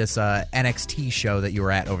up to this NXT show that you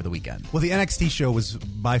were at over the weekend? Well, the NXT show was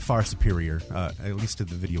by far superior, at least to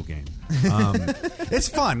the video game. It's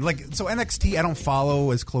fun. So NXT, I don't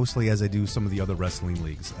follow as closely as I do some of the other wrestling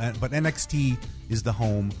leagues. But NXT is the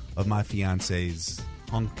home of my fiance's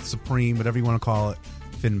Hunk Supreme, whatever you want to call it,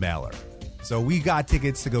 Finn Balor. So we got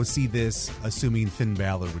tickets to go see this, assuming Finn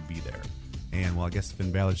Balor would be there. And, well, I guess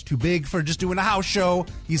Finn Balor's too big for just doing a house show.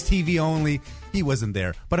 He's TV only. He wasn't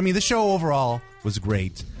there. But, I mean, the show overall was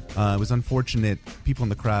great. It was unfortunate. People in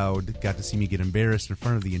the crowd got to see me get embarrassed in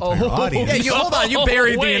front of the entire audience. Yeah, hold on. You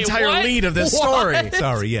buried the entire lead of this story.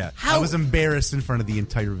 Sorry, yeah. I was embarrassed in front of the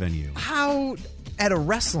entire venue. How at a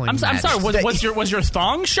wrestling I'm match? sorry. Was your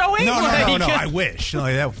thong showing? No. I wish.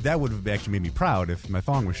 No, that would have actually made me proud if my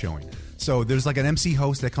thong was showing. So there's like an MC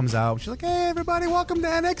host that comes out. She's like, "Hey, everybody, welcome to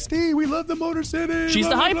NXT. We love the Motor City." She's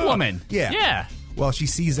the hype woman. Yeah. Well, she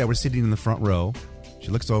sees that we're sitting in the front row. She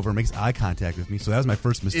looks over, makes eye contact with me. So that was my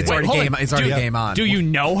first mistake. It's already game on. Do you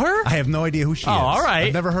know her? I have no idea who she is. All right.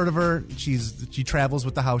 I've never heard of her. She travels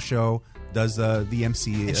with the house show, does the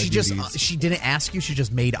MC. And duties. she didn't ask you. She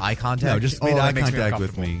just made eye contact. No, just made eye that makes contact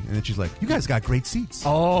with me, and then she's like, "You guys got great seats."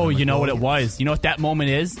 Oh, I'm you like, know what "Oh, it was? You know what that moment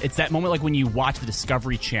is? It's that moment like when you watch the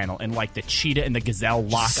Discovery Channel and like the cheetah and the gazelle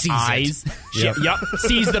lock Sees it. eyes. Yep.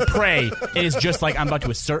 Sees the prey. It is just like I'm about to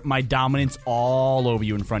assert my dominance all over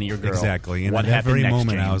you in front of your girl. Exactly. And what at that happened very next,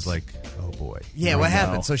 moment, I James? was like, "Oh boy." Yeah, what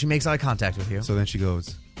happened? So she makes eye contact with you. So then she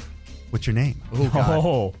goes, "What's your name?"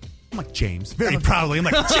 Oh, I'm like, "James." Very proudly. I'm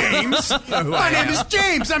like, "James? My name is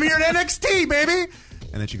James. I'm here at NXT, baby."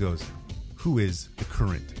 And then she goes, "Who is the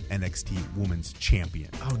current NXT Women's Champion?"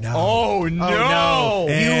 Oh no! oh no!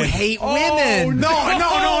 And- You hate women.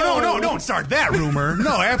 No, don't start that rumor.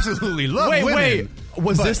 No, I absolutely love women. Wait.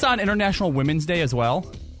 Was But- this on International Women's Day as well?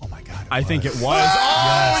 Oh my God. I think it was.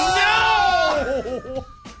 Yes. Oh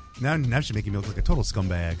no! Now she's making me look like a total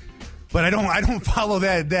scumbag. But I don't follow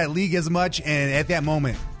that league as much, and at that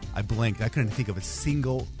moment, I blinked. I couldn't think of a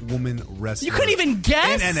single woman wrestler. You couldn't even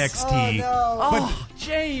guess? in NXT. Oh,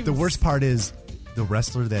 James. The worst part is the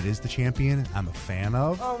wrestler that is the champion, I'm a fan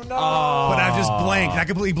of. Oh no! But I just blanked. I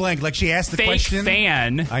completely blanked. Like she asked the Fake question.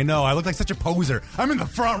 fan. I know. I look like such a poser. I'm in the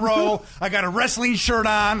front row. I got a wrestling shirt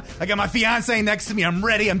on. I got my fiance next to me. I'm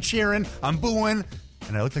ready. I'm cheering. I'm booing.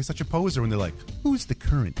 And I look like such a poser when they're like, "Who's the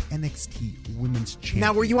current NXT Women's Champion?"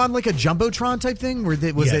 Now, were you on like a jumbotron type thing? Was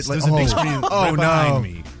Yes, it like there's a big screen right behind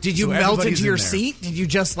me. Did you So melt everybody's into your in there. seat? Did you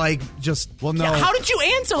just Well, no. Yeah, how did you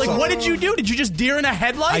answer? Like, what did you do? Did you just deer in a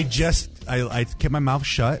headlight? I kept my mouth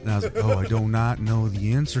shut, and I was like, "Oh, I do not know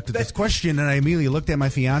the answer to this question." And I immediately looked at my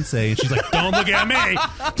fiance, and she's like, "Don't look at me!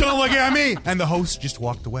 Don't look at me!" And the host just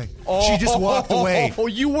walked away. She just walked away. Oh,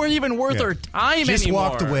 you weren't even worth Yeah. her time Just anymore.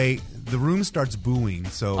 walked away. The room starts booing.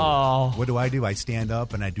 So what do? I stand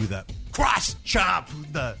up and I do the cross chop,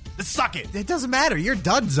 the suck it. It doesn't matter. You're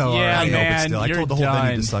done, Zoe. Yeah, I know, but man, still, I you're told the whole done.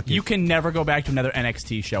 venue to suck it. You can never go back to another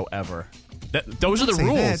NXT show ever. Those are the Say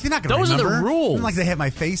rules. that. They're not gonna Those are remember. the rules. It's like they have my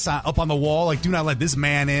face up on the wall, like, "Do not let this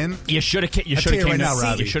man in." You should have. You I'll should tell have you came right to now,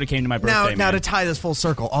 Robbie. You should have came to my birthday. Now, man. to tie this full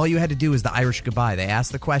circle, all you had to do is the Irish goodbye. They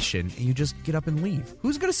asked the question, and you just get up and leave.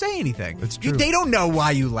 Who's going to say anything? That's true. They don't know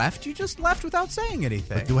why you left. You just left without saying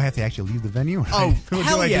anything. Do I have to actually leave the venue? Oh, Or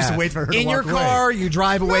hell do I yeah. just wait for her to in walk your away? car, you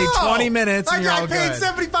drive away No! 20 minutes, and I you're all paid good.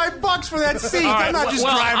 $75 for that seat. All right, I'm not just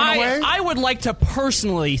well, driving away. I would like to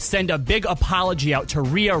personally send a big apology out to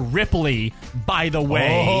Rhea Ripley, by the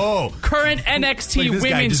way. Oh. Current NXT Look, this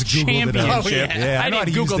guy Women's just Googled it up. Championship. Oh, yeah. I know how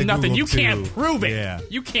didn't to use Google the nothing. Google, You can't too. prove it. Yeah.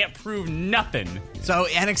 You can't prove nothing. So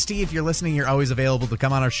NXT, if you're listening, you're always available to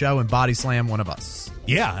come on our show and body slam one of us.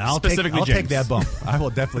 Yeah, I'll Specifically take James. that bump. I will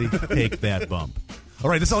definitely take that bump. All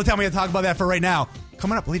right, that's all the time we have to talk about that for right now.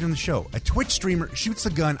 Coming up later in the show, a Twitch streamer shoots a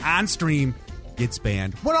gun on stream, gets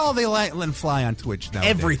banned. What all they letting fly on Twitch now?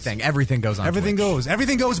 Everything goes on. Everything Twitch. goes.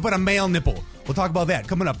 Everything goes but a male nipple. We'll talk about that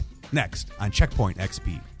coming up next on Checkpoint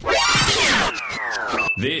XP.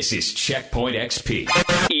 This is Checkpoint XP,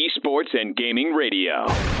 esports and gaming radio.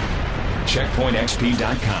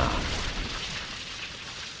 CheckpointXP.com.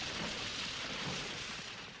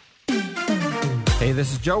 Hey,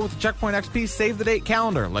 this is Joe with the Checkpoint XP Save the Date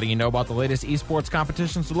calendar, letting you know about the latest esports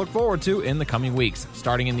competitions to look forward to in the coming weeks.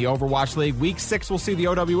 Starting in the Overwatch League, Week 6 will see the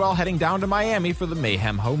OWL heading down to Miami for the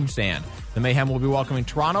Mayhem homestand. The Mayhem will be welcoming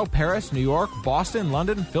Toronto, Paris, New York, Boston,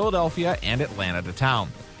 London, Philadelphia, and Atlanta to town.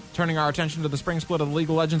 Turning our attention to the spring split of the League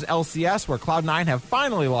of Legends LCS, where Cloud9 have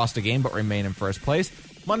finally lost a game but remain in first place.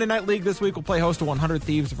 Monday Night League this week will play host to 100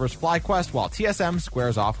 Thieves vs. FlyQuest, while TSM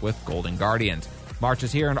squares off with Golden Guardians. March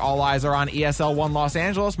is here and all eyes are on ESL 1 Los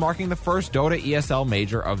Angeles, marking the first Dota ESL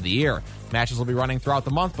Major of the year. Matches will be running throughout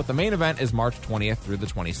the month, but the main event is March 20th through the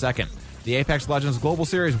 22nd. The Apex Legends Global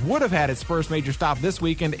Series would have had its first major stop this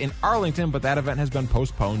weekend in Arlington, but that event has been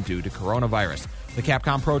postponed due to coronavirus. The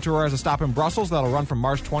Capcom Pro Tour has a stop in Brussels that'll run from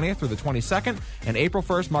March 20th through the 22nd, and April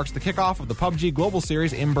 1st marks the kickoff of the PUBG Global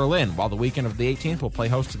Series in Berlin, while the weekend of the 18th will play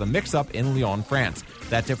host to the Mix-Up in Lyon, France.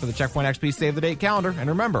 That's it for the Checkpoint XP Save the Date calendar, and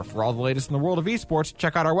remember, for all the latest in the world of esports,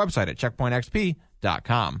 check out our website at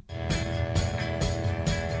checkpointxp.com.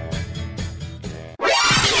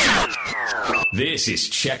 This is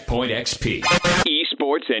Checkpoint XP, esports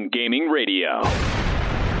Esports and Gaming Radio.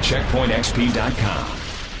 CheckpointXP.com.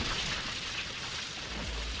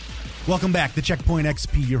 Welcome back to Checkpoint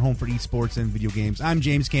XP, your home for esports and video games. I'm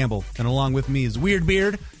James Campbell, and along with me is Weird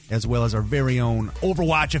Beard, as well as our very own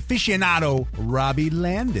Overwatch aficionado, Robbie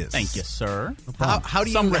Landis. Thank you, sir. How do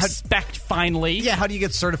you Some respect, finally. Yeah, how do you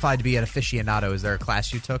get certified to be an aficionado? Is there a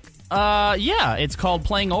class you took? Yeah, it's called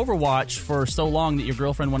playing Overwatch for so long that your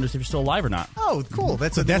girlfriend wonders if you're still alive or not. Oh, cool.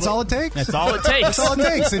 That's all it takes? That's all it takes. That's all it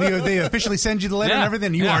takes. And they officially send you the letter and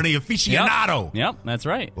everything. You are an aficionado. Yep, that's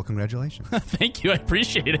right. Well, congratulations. Thank you. I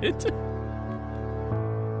appreciate it.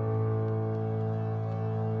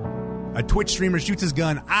 A Twitch streamer shoots his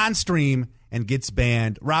gun on stream and gets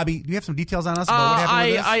banned. Robbie, do you have some details on us about what happened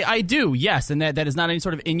with this? I do, yes, and that is not any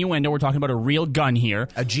sort of innuendo. We're talking about a real gun here.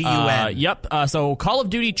 A GUN. Yep. So Call of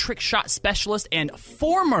Duty trick shot specialist and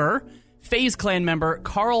former FaZe Clan member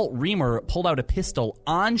Carl Reamer pulled out a pistol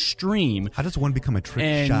on stream. How does one become a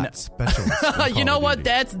trick shot specialist? You know what?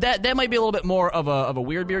 That might be a little bit more of a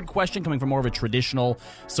Weird Beard question, coming from more of a traditional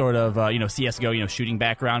sort of CS:GO shooting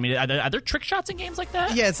background. I mean, are there trick shots in games like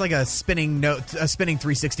that? Yeah, it's like a spinning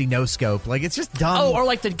 360 no scope. Like, it's just dumb. Oh, or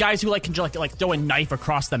like the guys who can throw a knife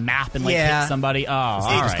across the map and hit somebody. Oh, all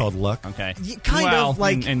It's right. called luck. Okay, Kind of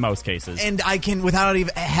like in most cases. And I can, without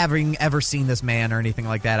even having ever seen this man or anything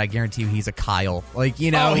like that, I guarantee you he's a Kyle.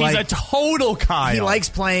 He's a total Kyle. He likes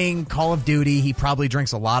playing Call of Duty. He probably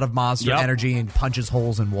drinks a lot of Monster Energy and punches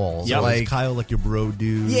holes in walls. Yep. Like, is Kyle like your bro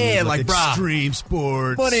dude? Yeah, like brah. Extreme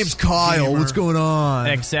sports. My name's Kyle. gamer. What's going on?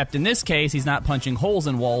 Except in this case, he's not punching holes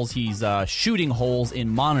in walls. He's shooting holes in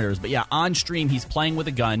monitors. But yeah, on stream, he's playing with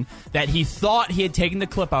a gun that he thought he had taken the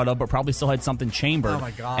clip out of, but probably still had something chambered. Oh,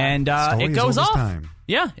 my God. And Story it is goes always off. time.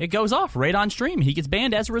 Yeah, it goes off right on stream. He gets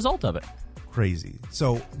banned as a result of it. Crazy.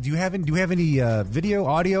 So, do you have any video,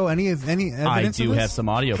 audio, any evidence? I of do this? have some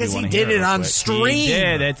audio. Because if you he want did to hear it on real quick. stream. He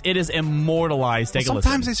did. It is immortalized. Take a listen.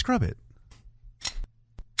 Sometimes they scrub it.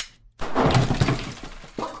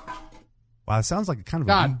 Wow, it sounds like kind of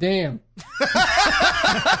God damn.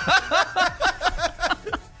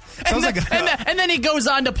 And then he goes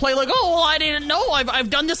on to play like, oh, well, I didn't know. I've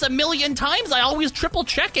done this a million times. I always triple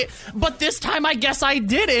check it, but this time I guess I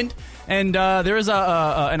didn't. And there is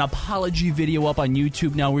an apology video up on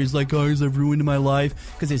YouTube now where he's like, guys, I've ruined my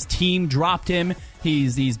life because his team dropped him.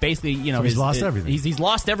 He's basically, he's lost everything. He's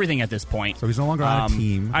lost everything at this point. So he's no longer on a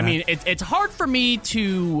team. I mean, it's hard for me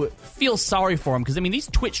to feel sorry for him because, I mean, these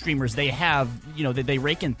Twitch streamers, they have, they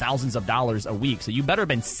rake in thousands of dollars a week. So you better have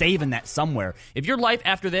been saving that somewhere. If your life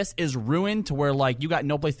after this is ruined to where, you got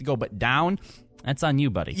no place to go but down, that's on you,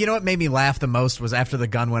 buddy. You know what made me laugh the most was after the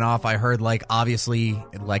gun went off, I heard, obviously,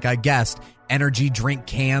 like I guessed, energy drink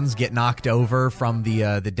cans get knocked over from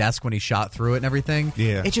the desk when he shot through it and everything.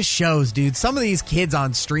 Yeah. It just shows, dude, some of these kids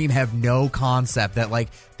on stream have no concept that,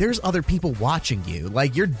 there's other people watching you.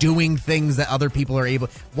 You're doing things that other people are able.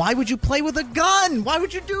 Why would you play with a gun? Why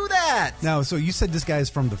would you do that? Now, so you said this guy is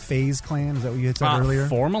from the FaZe Clan. Is that what you had said earlier?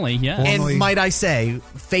 Formerly, yeah. Formerly. And might I say,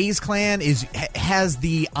 FaZe Clan has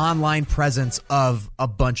the online presence of a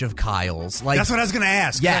bunch of Kyles. That's what I was going to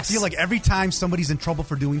ask. Yes. I feel like every time somebody's in trouble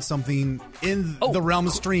for doing something in the realm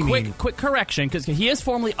of streaming. Quick correction, because he is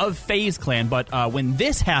formerly of FaZe Clan, but when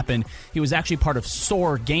this happened, he was actually part of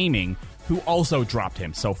Soar Gaming, who also dropped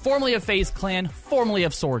him. So formerly of FaZe Clan, formerly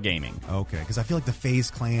of Soar Gaming. Okay, because I feel like the FaZe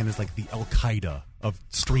Clan is like the Al-Qaeda of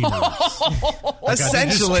streamers.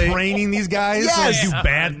 Essentially. Just training these guys Yes. to do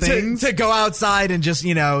bad things. To go outside and just,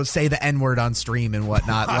 say the N-word on stream and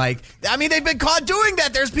whatnot. They've been caught doing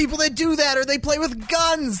that. There's people that do that, or they play with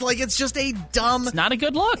guns. It's just a dumb... It's not a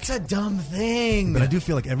good look. It's a dumb thing. But I do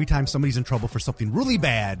feel like every time somebody's in trouble for something really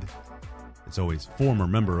bad, it's always former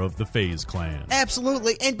member of the FaZe Clan.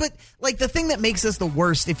 Absolutely. But the thing that makes this the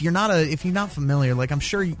worst, if you're not familiar, I'm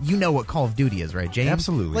sure you know what Call of Duty is, right, James?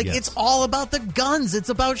 Absolutely, yes. It's all about the guns. It's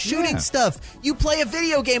about shooting stuff. You play a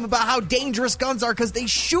video game about how dangerous guns are because they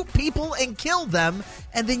shoot people and kill them,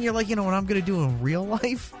 and then you're like, you know what I'm going to do in real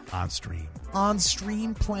life? On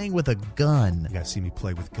stream playing with a gun. You guys see me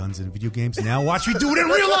play with guns in video games. Now watch me do it in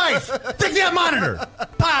real life. Take that monitor.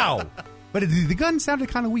 Pow. But the gun sounded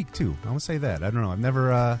kind of weak, too. I want to say that. I don't know. I've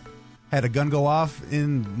never had a gun go off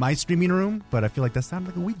in my streaming room, but I feel like that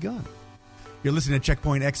sounded like a weak gun. You're listening to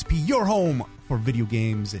Checkpoint XP, your home for video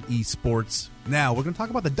games and esports. Now, we're going to talk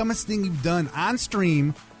about the dumbest thing you've done on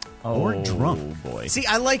stream or drunk. Boy. See,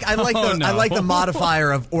 I like I no. like the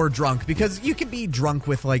modifier of or drunk, because you can be drunk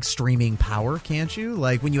with like streaming power, can't you?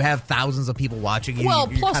 Like when you have thousands of people watching you, Well,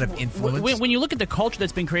 you're plus, kind of influenced. when you look at the culture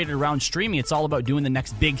that's been created around streaming, it's all about doing the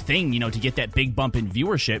next big thing, to get that big bump in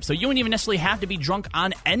viewership. So you don't even necessarily have to be drunk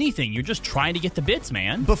on anything. You're just trying to get the bits,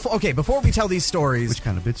 man. Before we tell these stories, Which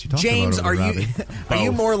kind of bits you talking James, about over are there, you Robbie? are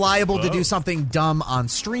you more liable to do something dumb on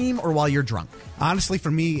stream or while you're drunk? Honestly, for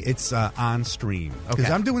me, it's on stream. Because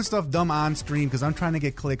Okay. I'm doing stuff dumb on stream because I'm trying to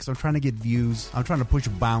get clicks, I'm trying to get views, I'm trying to push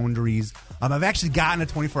boundaries. I've actually gotten a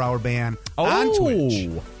 24-hour ban on Twitch.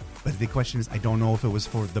 But the question is, I don't know if it was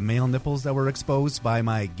for the male nipples that were exposed by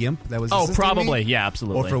my GIMP that was assisting probably. me, Yeah,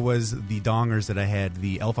 absolutely. or if it was the dongers that I had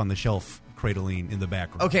the Elf on the Shelf cradling in the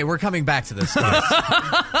background. Okay, we're coming back to this.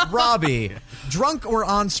 Robbie, drunk or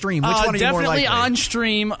on stream? Which one are you more likely? Definitely on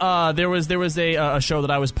stream. There was a show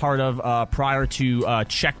that I was part of prior to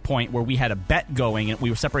Checkpoint where we had a bet going, and we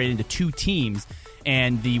were separated into two teams.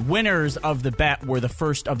 And the winners of the bet were the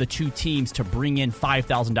first of the two teams to bring in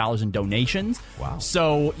 $5,000 in donations. Wow!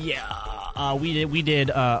 So we did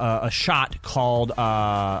a shot called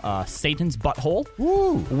Satan's Butthole.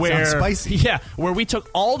 Ooh, where sounds spicy. Yeah, where we took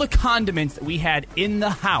all the condiments that we had in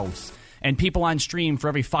the house, and people on stream, for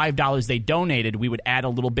every $5 they donated, we would add a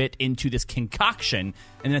little bit into this concoction,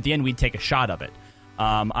 and then at the end we'd take a shot of it.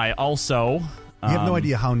 I also. You have no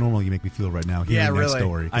idea how normal you make me feel right now hearing that really.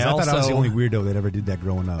 story. 'Cause I I thought I was the also- only weirdo that ever did that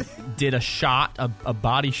growing up. Did a shot, a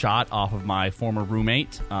body shot off of my former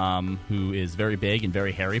roommate, who is very big and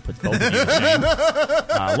very hairy, puts both of you to shame.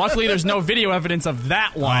 Luckily, there's no video evidence of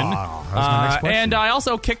that one. Oh, that was my next question. And I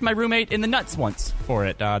also kicked my roommate in the nuts once for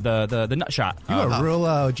it, the nut shot. You're a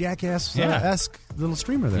real jackass-esque little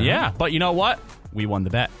streamer there. Yeah, huh? but you know what? We won the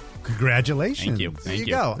bet. Congratulations. Thank you. There you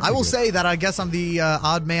go. I will say that I guess I'm the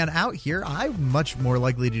odd man out here. I'm much more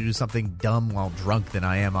likely to do something dumb while drunk than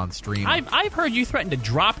I am on stream. I've heard you threaten to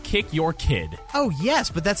drop kick your kid. Oh,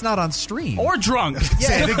 yes, but that's not on stream. Or drunk. I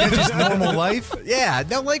think that's just normal life. Yeah,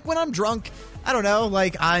 no, like when I'm drunk, I don't know,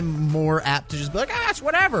 like I'm more apt to just be like, it's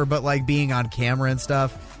whatever. But like being on camera and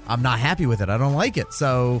stuff, I'm not happy with it. I don't like it.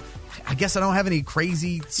 So I guess I don't have any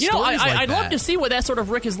crazy stories I'd like love that. to see what that sort of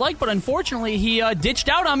Rick is like, but unfortunately, he ditched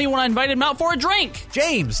out on me when I invited him out for a drink.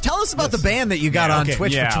 James, tell us about the band that you got on okay,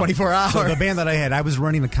 Twitch yeah. for 24 hours. So the band that I had, I was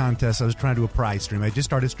running a contest. I was trying to do a prize stream. I just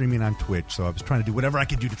started streaming on Twitch, so I was trying to do whatever I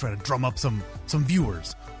could do to try to drum up some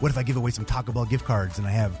viewers. What if I give away some Taco Bell gift cards and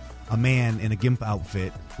I have a man in a GIMP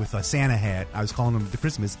outfit with a Santa hat? I was calling him the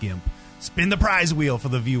Christmas GIMP. Spin the prize wheel for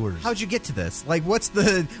the viewers. How'd you get to this? Like, what's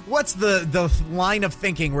the line of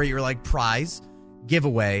thinking where you're like, prize,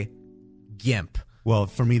 giveaway, GIMP? Well,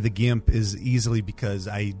 for me, the GIMP is easily because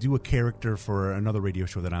I do a character for another radio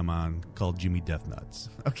show that I'm on called Jimmy Death Nuts.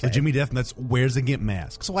 Okay. So Jimmy Death Nuts wears a GIMP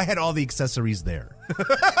mask. So I had all the accessories there.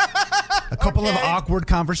 A couple of awkward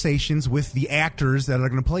conversations with the actors that are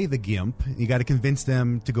going to play the GIMP. You got to convince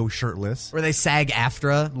them to go shirtless. Were they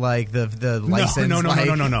SAG-AFTRA, like the license?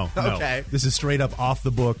 No. Okay. This is straight up off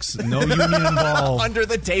the books. No union involved. Under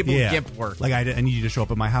the table GIMP work. Like I need you to show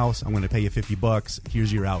up at my house. I'm going to pay you $50.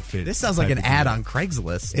 Here's your outfit. This sounds like type an of deal. ad on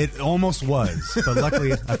Craigslist. It almost was, but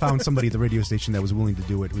luckily I found somebody at the radio station that was willing to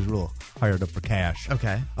do it. Who was real hired up for cash.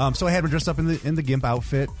 Okay. So I had him dressed up in the GIMP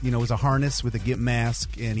outfit. You know, it was a harness with a GIMP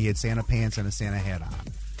mask, and he had Santa pants and a Santa hat on,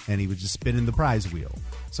 and he was just spinning the prize wheel.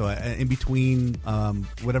 So in between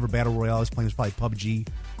whatever battle royale I was playing, it was probably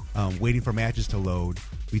PUBG, waiting for matches to load.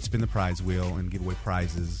 We'd spin the prize wheel and give away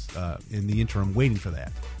prizes in the interim, waiting for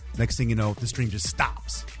that. Next thing you know, the stream just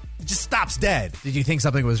stops. It just stops dead. Did you think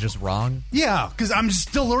something was just wrong? Yeah, because I'm just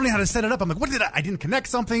still learning how to set it up. I'm like, what did I didn't connect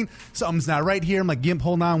something. Something's not right here. I'm like, GIMP,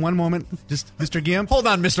 hold on one moment. Just Mr. GIMP. Hold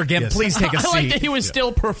on, Mr. GIMP. Yes. Please take a I seat. like that he was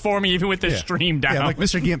still performing even with the stream down. Yeah, I'm like,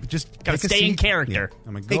 Mr. GIMP, just Gotta take a stay in seat. character. Yeah.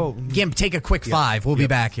 I'm like, Hey, go. GIMP, take a quick five. We'll be Yep.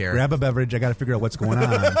 back here. Grab a beverage. I got to figure out what's going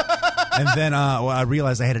on. And then I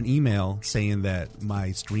realized I had an email saying that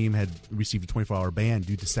my stream had received a 24-hour ban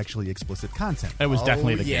due to sexually explicit content. It was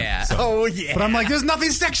definitely the yeah. GIMP. Oh, yeah. But I'm like, there's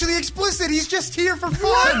nothing sexually explicit. He's just here for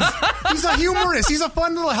fun. He's a humorist. He's a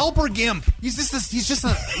fun little helper GIMP. He's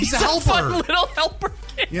a helper. Fun little helper.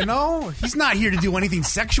 You know, he's not here to do anything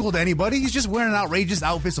sexual to anybody. He's just wearing an outrageous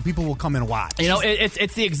outfit so people will come and watch. You know,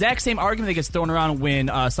 it's the exact same argument that gets thrown around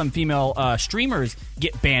when some female streamers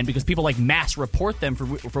get banned because people like mass report them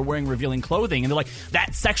for wearing revealing clothing, and they're like,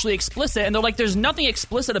 that's sexually explicit, and they're like, there's nothing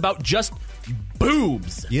explicit about just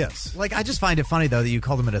boobs. Yes. Like, I just find it funny, though, that you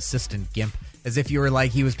called him an assistant GIMP, as if you were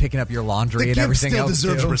like he was picking up your laundry The and GIMP everything still else.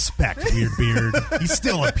 deserves too. respect, Weird Beard. He's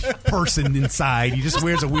still a person inside. He just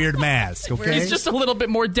wears a weird mask, okay? He's just a little bit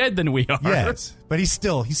more dead than we are. Yes, but he's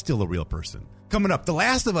still a real person. Coming up, The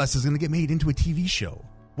Last of Us is going to get made into a TV show.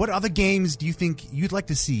 What other games do you think you'd like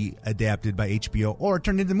to see adapted by HBO or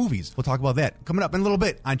turned into movies? We'll talk about that coming up in a little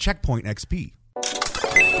bit on Checkpoint XP.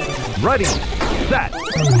 Ready, set,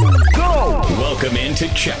 go! Welcome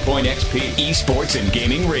into Checkpoint XP Esports and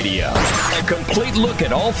Gaming Radio. A complete look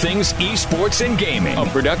at all things esports and gaming. A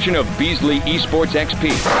production of Beasley Esports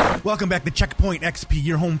XP. Welcome back to Checkpoint XP,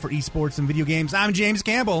 your home for esports and video games. I'm James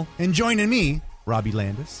Campbell, and joining me, Robbie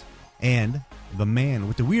Landis, and the man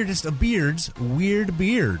with the weirdest of beards, Weird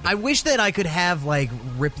Beard. I wish that I could have, like,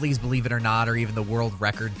 Ripley's Believe It or Not or even the world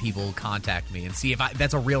record people contact me and see if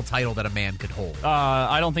that's a real title that a man could hold.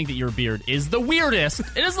 I don't think that your beard is the weirdest.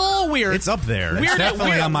 It is a little weird. It's up there. It's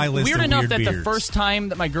definitely on my list Weird of enough weird that beards. the first time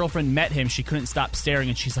that my girlfriend met him, she couldn't stop staring,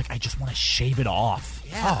 and she's like, I just want to shave it off.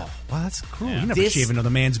 Yeah. Oh, well, that's cool. You never shave another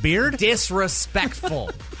man's beard.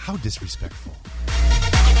 Disrespectful. How disrespectful.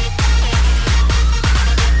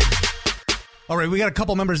 All right, we got a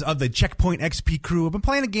couple members of the Checkpoint XP crew. We've been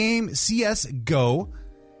playing a game, CSGO.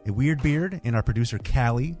 A Weird Beard and our producer,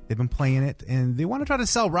 Callie, they've been playing it, and they want to try to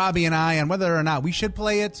sell Robbie and I on whether or not we should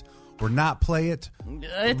play it or not play it.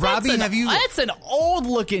 Robbie, have you... It's an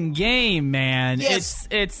old-looking game, man. Yes.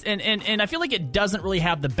 It's and I feel like it doesn't really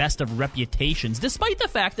have the best of reputations, despite the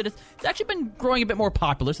fact that it's actually been growing a bit more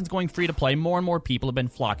popular since going free to play. More and more people have been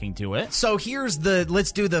flocking to it. So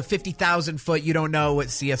let's do the 50,000 foot, you don't know what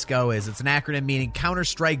CSGO is. It's an acronym meaning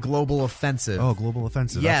Counter-Strike Global Offensive. Oh, Global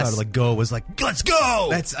Offensive. Yes. I thought like Go was like, let's go!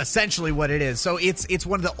 That's essentially what it is. So it's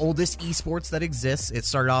one of the oldest esports that exists. It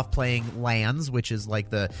started off playing LANs, which is like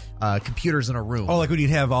the computers in a room. Oh, like when you'd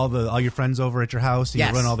have all your friends over at your house and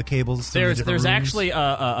Yes. you run all the cables to the different There's rooms? actually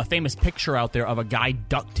a famous picture out there of a guy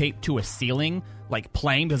duct taped to a ceiling, like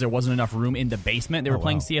playing because there wasn't enough room in the basement. They were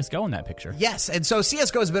playing CSGO in that picture. Yes, and so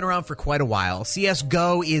CSGO has been around for quite a while.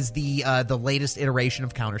 CSGO is the latest iteration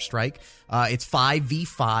of Counter-Strike. It's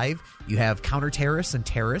 5v5. You have counter-terrorists and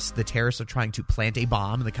terrorists. The terrorists are trying to plant a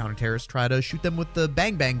bomb, and the counter-terrorists try to shoot them with the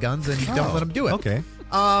bang-bang guns, and you don't let them do it. Okay.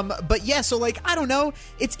 But yeah, so like, I don't know.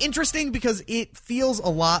 It's interesting because it feels a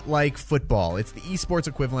lot like football. It's the esports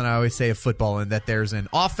equivalent, I always say, of football, in that there's an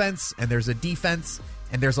offense and there's a defense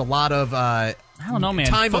and there's a lot of I don't know, man.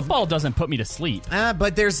 Football doesn't put me to sleep.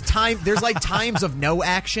 but there's like times of no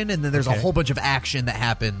action, and then there's a whole bunch of action that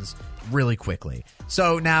happens really quickly.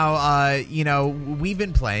 So now, we've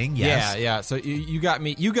been playing. Yes. Yeah. So you got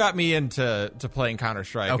me into playing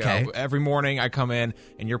Counter-Strike. Okay. Every morning I come in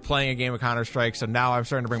and you're playing a game of Counter-Strike. So now I'm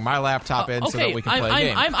starting to bring my laptop in so that we can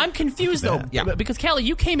play a game. I'm confused though, Yeah. because Callie,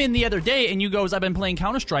 you came in the other day and you goes, "I've been playing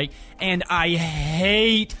Counter-Strike and I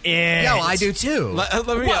hate it." Yo, I do too. Let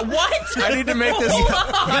me. What? I need to make this. You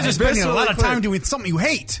guys are spending a lot of time doing something you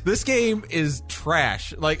hate. This game is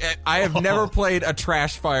trash. Like, I have never played a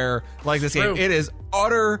trash fire like this game. True. It is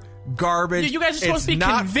utter garbage. You guys are supposed It's to be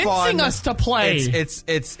not convincing fun. us to play.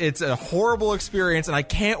 It's a horrible experience, and I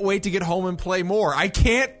can't wait to get home and play more. I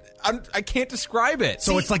can't describe it.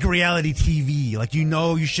 So it's like reality TV. Like,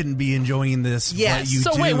 you shouldn't be enjoying this. Yes. But you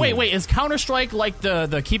So do. wait. Is Counter-Strike like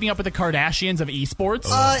the Keeping Up with the Kardashians of esports?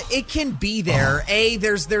 It can be there.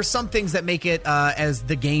 There's some things that make it, as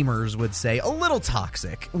the gamers would say, a little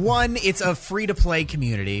toxic. One, it's a free-to-play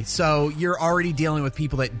community, so you're already dealing with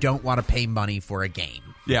people that don't want to pay money for a game.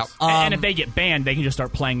 Yeah. And if they get banned, they can just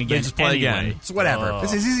start playing again. They just play anyway. again. It's whatever.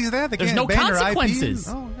 It's as easy as that. They There's can't no ban their IP. consequences.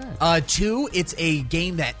 Oh, okay. Two, it's a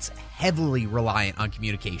game that's heavily reliant on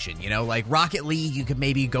communication. Like Rocket League, you could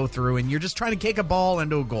maybe go through and you're just trying to kick a ball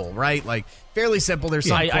into a goal, right? Like, fairly simple. There's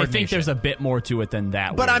some I think coordination. there's a bit more to it than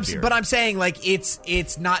that. But Weird Beard. I'm saying, like,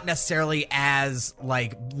 it's not necessarily as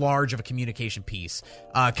like large of a communication piece.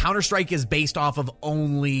 Counter-Strike is based off of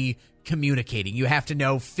only communicating. You have to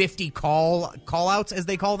know 50 call outs, as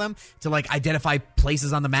they call them, to like identify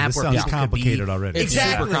places on the map This where sounds people could complicated be. already. It's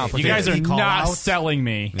Exactly. super complicated. You guys are 50 call not outs? selling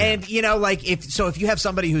me. And like if you have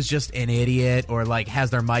somebody who's just an idiot or like has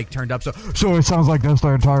their mic turned up, so it sounds like this the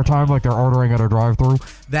entire time, like they're ordering at a drive-thru.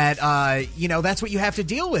 that that's what you have to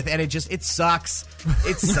deal with, and it sucks.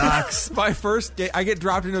 It sucks. My first game, I get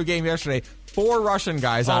dropped into a game yesterday. 4 Russian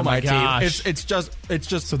guys Oh on my my gosh. team. It's just.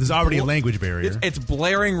 So there's already a language barrier. It's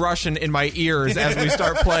blaring Russian in my ears as we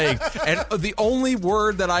start playing, and the only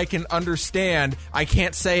word that I can understand, I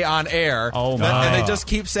can't say on air. Oh, my. And they just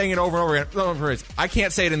keep saying it over and over again. I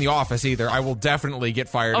can't say it in the office either. I will definitely get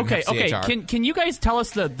fired. Okay. in CHR. Can you guys tell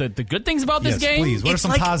us the good things about this Yes, game? please. What are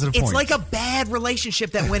some positive points? It's like a bad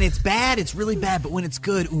relationship that when it's bad, it's really bad, but when it's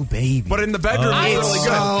good, ooh baby. But in the bedroom, it's really good.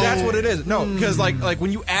 so- That's what it is. No, because like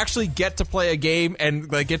when you actually get to play a game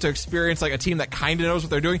and like get to experience like a team that kind of knows what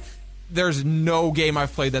they're doing, there's no game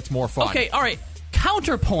I've played that's more fun. Okay, all right.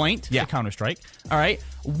 Counterpoint to Counter-Strike. All right.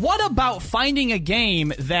 What about finding a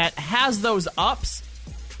game that has those ups,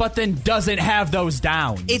 but then doesn't have those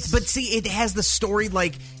downs. But see, it has the story,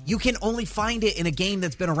 like, you can only find it in a game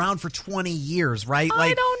that's been around for 20 years, right?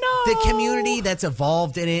 Like, don't know. The community that's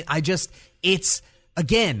evolved in it,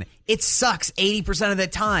 again, it sucks 80% of the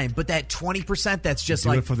time, but that 20% that's just Do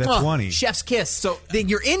like, it for that 20. chef's kiss. So then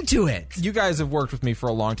you're into it. You guys have worked with me for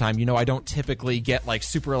a long time. You know, I don't typically get like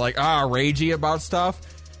super ragey about stuff.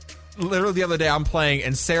 Literally the other day I'm playing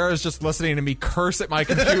and Sarah's just listening to me curse at my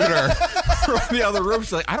computer from the other room.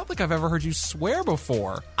 She's like, I don't think I've ever heard you swear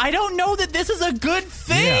before. I don't know that this is a good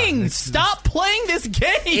thing. Yeah, Stop playing this game.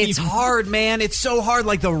 It's hard, man. It's so hard.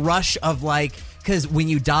 Like the rush of because when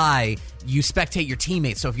you die, you spectate your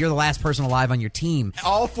teammates. So if you're the last person alive on your team,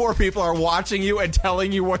 All 4 people are watching you and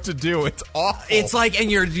telling you what to do. It's awful. it's like, and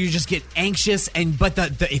you just get anxious. But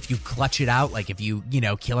if you clutch it out, like if you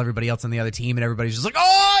kill everybody else on the other team, and everybody's just like,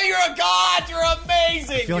 oh, you're a god, you're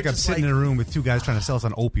amazing. I feel like I'm sitting in a room with 2 guys trying to sell us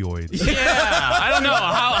on opioids. Yeah, I don't know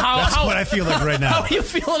That's how what I feel like right now. How are you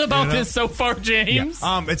feeling about this so far, James?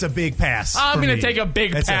 It's a big pass. I'm going to take a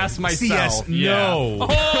big pass myself. CS, no.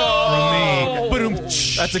 Oh! From me.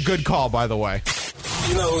 That's a good call, by the way.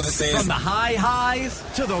 You know who this is. From the high highs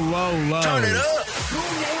to the low lows. Turn it up.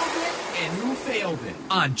 Who nailed it and who failed it?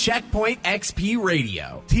 On Checkpoint XP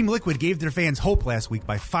Radio. Team Liquid gave their fans hope last week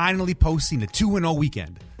by finally posting a 2-0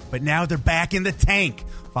 weekend. But now they're back in the tank.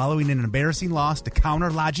 Following an embarrassing loss to Counter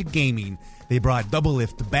Logic Gaming, they brought Double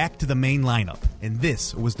Lift back to the main lineup. And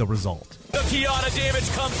this was the result. The Kiana damage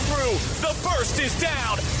comes through. The burst is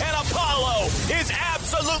down, and Apollo is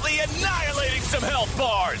absolutely annihilating some health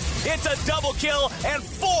bars. It's a double kill and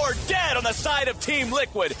 4 dead on the side of Team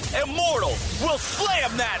Liquid. Immortal will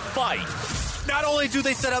slam that fight. Not only do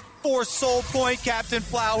they set up for Soul Point, Captain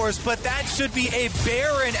Flowers, but that should be a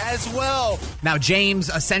Baron as well. Now, James,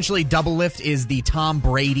 essentially, Double Lift is the Tom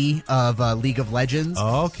Brady of League of Legends.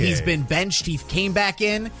 Okay. He's been benched. He came back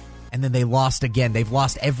in, and then they lost again. They've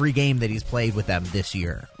lost every game that he's played with them this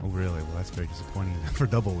year. Oh, really? Well, that's very disappointing for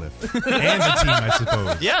Double Lift. And the team, I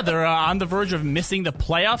suppose. Yeah, they're on the verge of missing the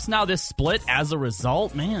playoffs now. This split as a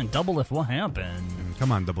result. Man, Double Lift, what happened?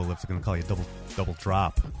 Come on, Double Lift. They're going to call you double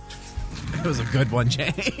drop. It was a good one,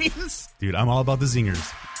 James. Dude, I'm all about the zingers.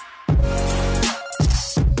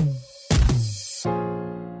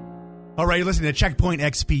 All right, you're listening to Checkpoint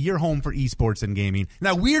XP, your home for esports and gaming.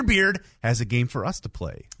 Now, Weirdbeard has a game for us to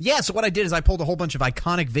play. Yeah, so what I did is I pulled a whole bunch of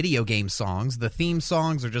iconic video game songs. The theme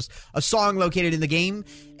songs are just a song located in the game,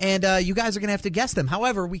 and you guys are going to have to guess them.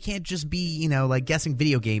 However, we can't just be, guessing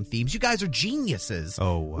video game themes. You guys are geniuses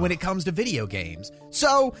when it comes to video games.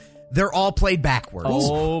 So they're all played backwards.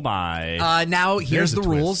 Oh, my. Now, here's There's the a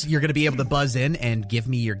rules. twist. You're going to be able to buzz in and give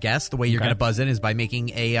me your guess. The way you're going to buzz in is by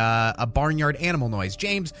making a barnyard animal noise.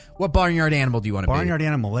 James, what barnyard animal do you want to be? Barnyard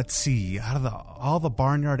animal, let's see. Out of all the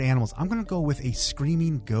barnyard animals, I'm going to go with a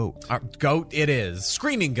screaming goat. Goat it is.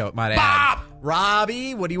 Screaming goat, might add.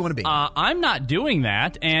 Robbie, what do you want to be? I'm not doing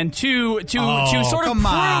that, and to sort of come prove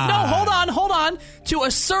on. no, hold on, to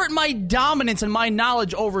assert my dominance and my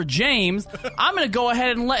knowledge over James, I'm going to go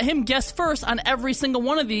ahead and let him guess first on every single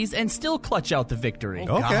one of these and still clutch out the victory. Okay,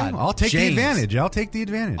 God. I'll take James. the advantage. I'll take the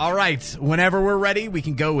advantage. All right, whenever we're ready, we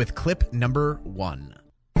can go with clip number 1.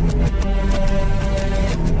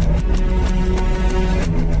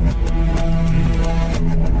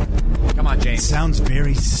 Come on, It James. sounds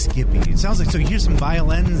very skippy. It sounds like, so you hear some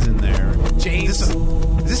violins in there. James. Is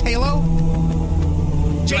this Halo?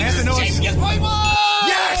 Do I have to know James gets point 1!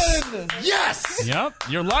 Yes! Yes! Yep,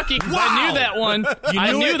 you're lucky because Wow. I knew that one.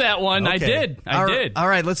 I knew knew it? that one. I Okay. did. I did. All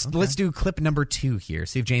right, let's do clip number 2 here.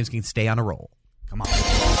 See if James can stay on a roll. Come on.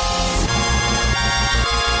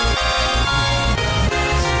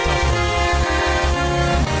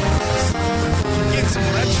 Get some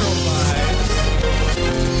retro vibes.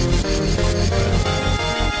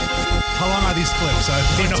 How long are these clips? I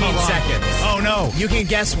don't know 15 how long. seconds. Oh, no. You can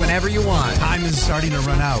guess whenever you want. Time is starting to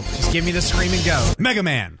run out. Just give me the scream and go. Mega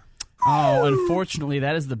Man. Oh, unfortunately,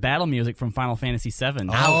 that is the battle music from Final Fantasy VII.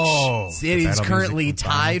 Oh. It The is battle currently music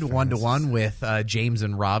from tied Final 1-1 with James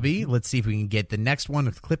and Robbie. Let's see if we can get the next one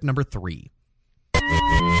with clip number 3.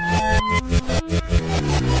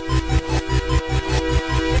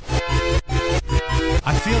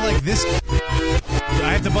 I feel like this. Do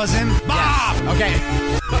I have to buzz in? Bob! Okay.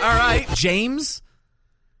 All right. James,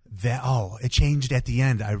 It changed at the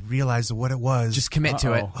end. I realized what it was. just commit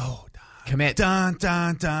to it. Oh, Commit. dun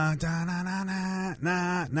dun dun dun na na na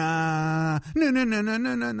na na no no no no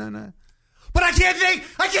no no no no. But I can't think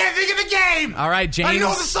of the game. All right, James. I know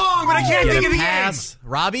the song, but I can't Get think a of the pass.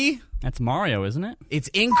 Robbie? That's Mario, isn't it? It's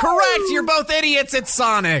incorrect. You're both idiots. It's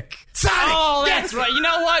Sonic. Sonic! Oh, that's right. You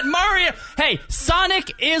know what? Mario. Hey,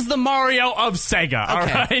 Sonic is the Mario of Sega, all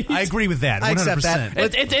right? I agree with that. 100%. I accept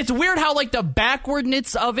that. It's weird how, like, the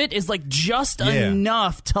backwardness of it is, like, just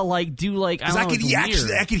enough to, like, do, like, I don't know, I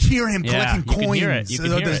could hear him collecting you coins. Can hear it. You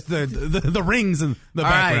can hear it. The rings in the All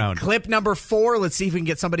background. right, clip number 4. Let's see if we can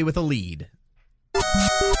get somebody with a lead.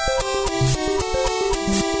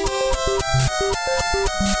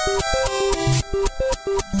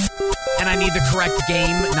 And I need the correct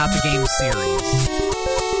game, not the game series.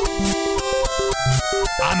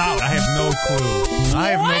 I'm out. I have no clue. I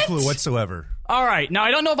have no clue whatsoever. All right. Now,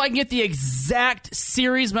 I don't know if I can get the exact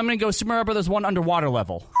series, but I'm going to go Super Mario Brothers 1 underwater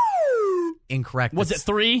level. Incorrect. Was it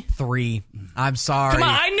 3? 3. I'm sorry. Come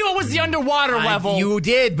on, I knew it was the underwater level. You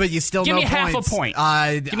did, but you still Give no me points. half a point.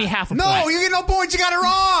 Give me half a point. No, you get no points. You got it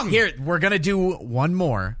wrong. Here, we're going to do one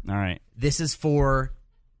more. All right. This is for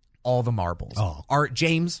all the marbles.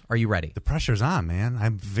 James, are you ready? The pressure's on, man.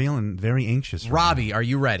 I'm feeling very anxious. Robbie, are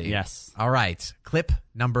you ready? Yes. All right. Clip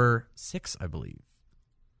number 6, I believe.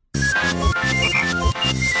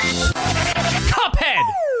 Cuphead!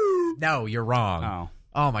 No, you're wrong. Oh.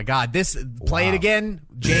 Oh, my God. Play it again,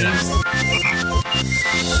 James.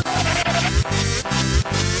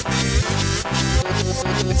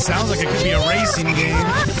 It sounds like it could be a racing game.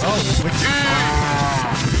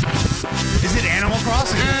 Is it Animal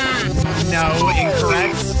Crossing? No,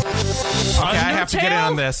 incorrect. Okay, I have to get in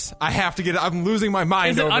on this. I'm losing my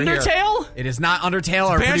mind over here. Is it Undertale? It is not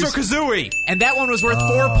Undertale. Banjo-Kazooie. And that one was worth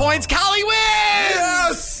 4 points. Callie wins!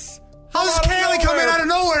 Yes! How's Callie coming out of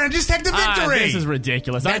nowhere and just take the victory? This is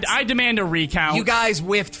ridiculous. I demand a recount. You guys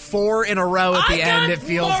whiffed 4 in a row at the end, it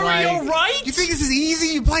feels Mario like. right? You think this is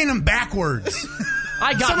easy? You're playing them backwards.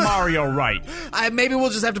 I got Mario right. Maybe we'll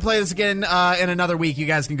just have to play this again in another week. You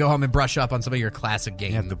guys can go home and brush up on some of your classic game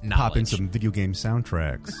You have to knowledge. pop in some video game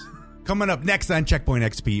soundtracks. Coming up next on Checkpoint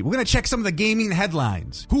XP, we're going to check some of the gaming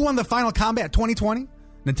headlines. Who won the Final Combat 2020?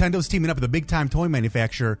 Nintendo teaming up with a big-time toy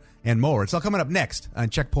manufacturer and more. It's all coming up next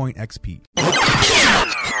on Checkpoint XP.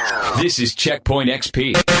 This is Checkpoint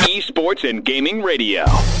XP, esports and gaming radio.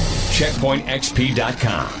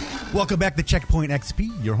 CheckpointXP.com. Welcome back to Checkpoint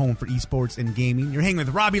XP, your home for esports and gaming. You're hanging with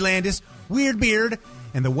Robbie Landis, Weird Beard,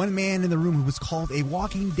 and the one man in the room who was called a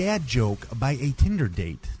walking dad joke by a Tinder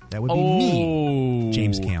date. That would be me,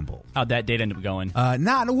 James Campbell. How'd that date end up going?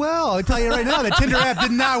 Not well. I'll tell you right now, the Tinder app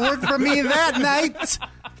did not work for me that night.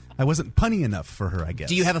 I wasn't punny enough for her, I guess.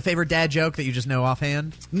 Do you have a favorite dad joke that you just know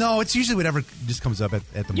offhand? No, it's usually whatever just comes up at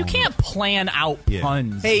the moment. You can't plan out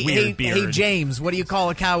puns. Hey, James, what do you call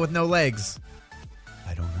a cow with no legs?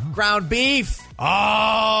 I don't know. Ground beef.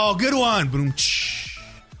 Oh, good one. Boom.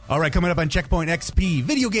 All right, coming up on Checkpoint XP,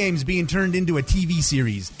 video games being turned into a TV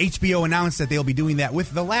series. HBO announced that they'll be doing that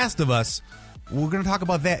with The Last of Us. We're going to talk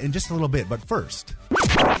about that in just a little bit, but first...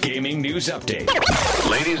 Gaming news update.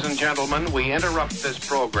 Ladies and gentlemen, we interrupt this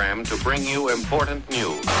program to bring you important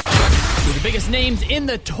news. The biggest names in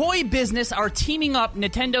the toy business are teaming up.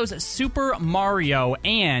 Nintendo's Super Mario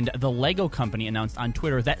and the Lego Company announced on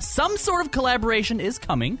Twitter that some sort of collaboration is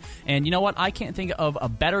coming. And you know what? I can't think of a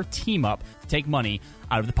better team-up to take money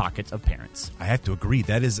out of the pockets of parents. I have to agree.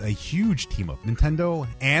 That is a huge team-up. Nintendo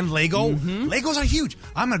and Lego. Legos are huge.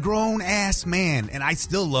 I'm a grown-ass man, and I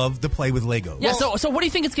still love to play with Legos. Yeah, so what do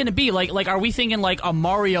you think it's going to be? Like, are we thinking like a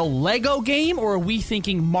Mario Lego game, or are we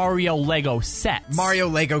thinking Mario Lego sets? Mario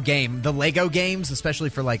Lego game. The Lego games, especially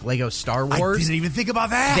for like Lego Star Wars. I didn't even think about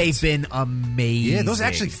that. They've been amazing. Yeah, those are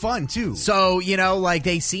actually fun, too. So, like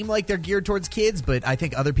they seem like they're geared towards kids, but I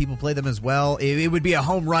think other people play them as well. It would be a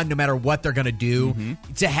home run no matter what they're going to do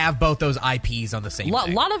to have both those IPs on the same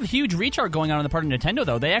thing. A lot of huge reach art going on the part of Nintendo,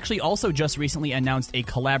 though. They actually also just recently announced a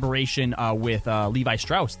collaboration with Levi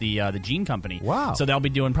Strauss, the jean company. Wow. So they'll be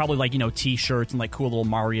doing probably like, T-shirts and like cool little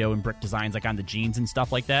Mario and brick designs like on the jeans and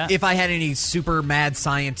stuff like that. If I had any super mad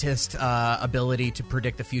scientist ability to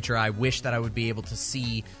predict the future, I wish that I would be able to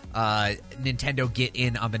see Nintendo get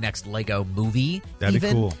in on the next Lego movie. That'd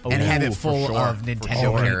be cool. And have it full of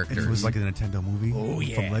Nintendo characters. If it was like a Nintendo movie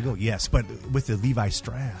yeah. from Lego. Yes, but with the Levi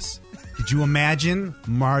Strauss. Could you imagine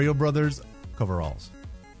Mario Brothers coveralls?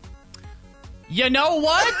 You know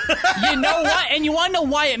what? And you want to know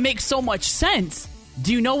why it makes so much sense?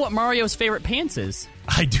 Do you know what Mario's favorite pants is?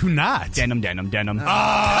 I do not. Denim.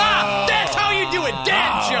 That's how you do it.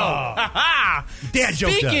 Dad joke. Dad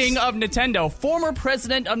joke. Speaking of Nintendo, former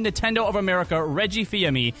president of Nintendo of America, Reggie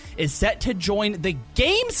Fils-Aimé, is set to join the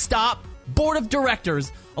GameStop board of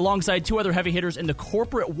directors alongside two other heavy hitters in the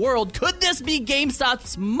corporate world. Could this be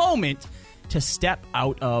GameStop's moment to step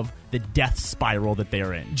out of the death spiral that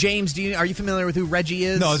they're in. James, are you familiar with who Reggie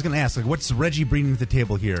is? No, I was going to ask, like, what's Reggie bringing to the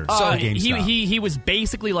table here? He was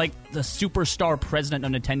basically like the superstar president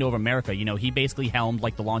of Nintendo of America. You know, he basically helmed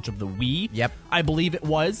like the launch of the Wii. Yep, I believe it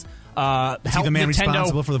was. Is he the man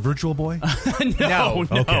responsible for the Virtual Boy? No.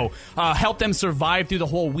 Okay. Helped them survive through the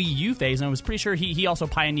whole Wii U phase, and I was pretty sure he also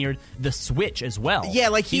pioneered the Switch as well. Yeah,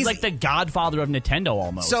 like he's like the godfather of Nintendo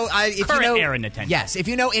almost. So if current you know, era Nintendo. Yes, if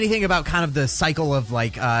you know anything about kind of the cycle of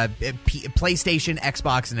like PlayStation,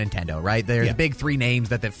 Xbox, and Nintendo, right? They're the big three names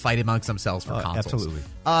that fight amongst themselves for consoles. Absolutely.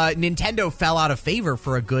 Nintendo fell out of favor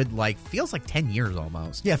for a good feels like 10 years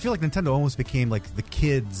almost. Yeah, I feel like Nintendo almost became like the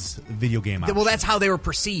kids' video game option. Well, that's how they were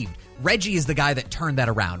perceived. Reggie is the guy that turned that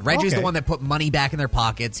around. Reggie's the one that put money back in their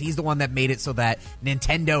pockets. He's the one that made it so that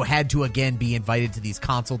Nintendo had to again be invited to these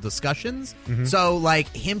console discussions. Mm-hmm. So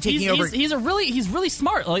him taking over, he's really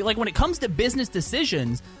smart. Like when it comes to business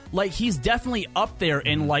decisions, like he's definitely up there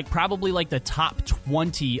in probably the top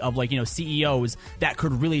 20 of CEOs that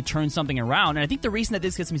could really turn something around. And I think the reason that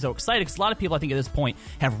this gets me so excited, because a lot of people I think at this point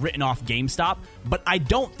have written off GameStop, but I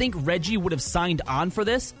don't think Reggie would have signed on for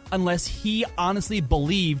this unless he honestly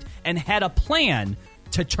believed and had a plan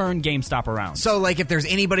to turn GameStop around. So if there's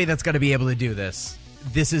anybody that's going to be able to do this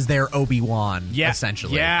is their Obi-Wan,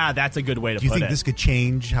 essentially. Yeah, that's a good way to put it. Do you think this could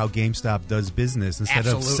change how GameStop does business? Instead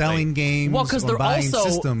of selling games or buying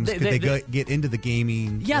systems, could they get into the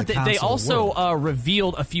gaming they also world?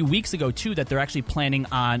 Revealed a few weeks ago, too, that they're actually planning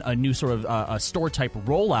on a new sort of a store-type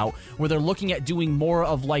rollout where they're looking at doing more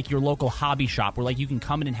of your local hobby shop where you can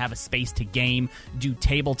come in and have a space to game, do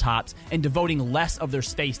tabletops, and devoting less of their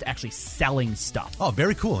space to actually selling stuff. Oh,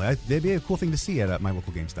 very cool. That'd be a cool thing to see at my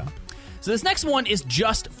local GameStop. So this next one is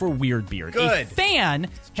just for Weirdbeard. Good. A fan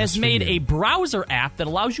has made a browser app that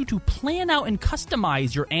allows you to plan out and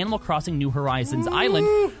customize your Animal Crossing New Horizons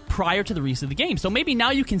island prior to the release of the game. So maybe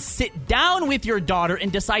now you can sit down with your daughter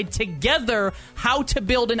and decide together how to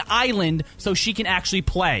build an island so she can actually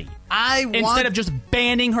play. Instead of just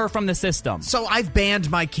banning her from the system. So I've banned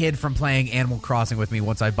my kid from playing Animal Crossing with me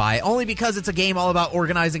once I buy it, only because it's a game all about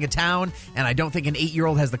organizing a town, and I don't think an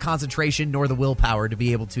 8-year-old has the concentration nor the willpower to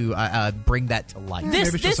be able to bring that to life.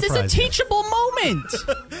 This is a teachable moment.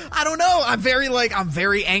 I don't know. I'm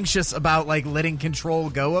very anxious about letting control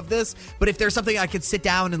go of this. But if there's something I could sit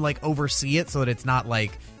down and oversee it so that it's not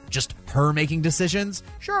just her making decisions,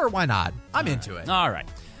 sure, why not? I'm into it. All right.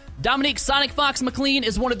 Dominique Sonic Fox McLean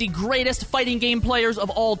is one of the greatest fighting game players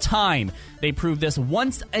of all time. They proved this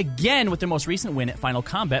once again with their most recent win at Final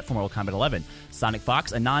Combat for Mortal Kombat 11. Sonic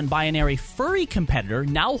Fox, a non-binary furry competitor,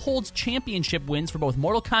 now holds championship wins for both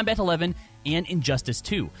Mortal Kombat 11 and Injustice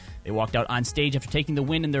 2. They walked out on stage after taking the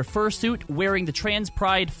win in their fursuit, wearing the Trans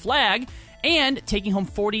Pride flag, and taking home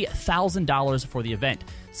 $40,000 for the event.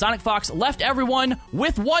 Sonic Fox left everyone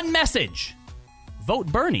with one message. Vote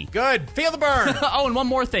Bernie. Good. Feel the burn. Oh, and one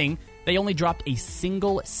more thing. They only dropped a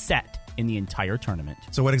single set in the entire tournament.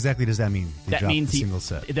 So what exactly does that mean? That means single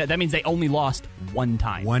set. That means they only lost one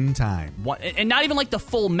time. One time. And not even the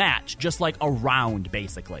full match, just a round,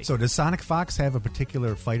 basically. So does Sonic Fox have a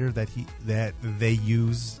particular fighter that they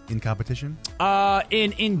use in competition?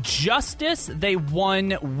 In Injustice, they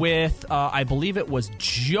won with, I believe it was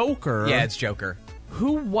Joker. Yeah, it's Joker.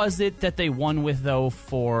 Who was it that they won with, though,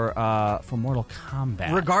 for Mortal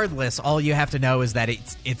Kombat? Regardless, all you have to know is that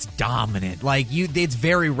it's dominant. It's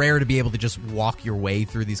very rare to be able to just walk your way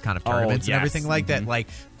through these kind of tournaments and everything like that.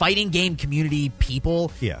 Fighting game community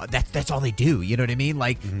people, that's all they do. You know what I mean?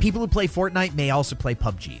 People who play Fortnite may also play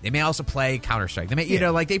PUBG. They may also play Counter-Strike. They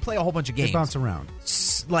may, they play a whole bunch of games. They bounce around.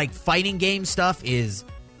 Fighting game stuff is...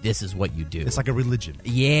 This is what you do. It's like a religion.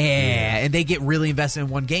 Yeah, and they get really invested in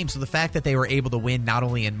one game. So the fact that they were able to win not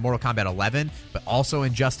only in Mortal Kombat 11, but also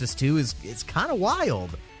Injustice 2 is kind of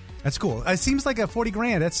wild. That's cool. It seems like a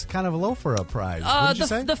 $40,000. That's kind of low for a prize. What did you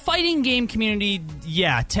say? The fighting game community,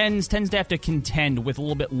 tends to have to contend with a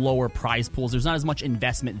little bit lower prize pools. There's not as much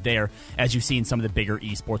investment there as you see in some of the bigger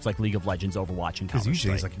esports like League of Legends, Overwatch, and Counter-Strike. Because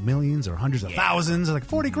usually it's millions or hundreds of thousands.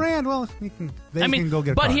 $40,000. Well, they can go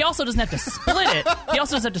get a But prize. he also doesn't have to split it. He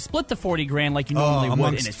also doesn't have to split the $40,000 like you normally would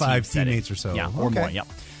amongst in a 5 team teammates setting. or so. Yeah, or more. Yep.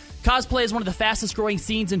 Cosplay is one of the fastest growing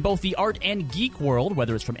scenes in both the art and geek world.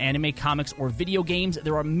 Whether it's from anime, comics, or video games,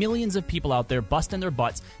 there are millions of people out there busting their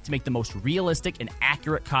butts to make the most realistic and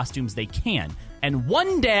accurate costumes they can. And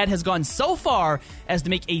one dad has gone so far as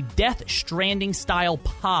to make a Death Stranding-style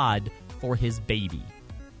pod for his baby.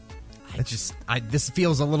 This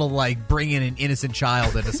feels a little like bringing an innocent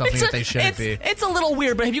child into something that they shouldn't be. It's a little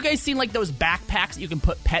weird, but have you guys seen like those backpacks that you can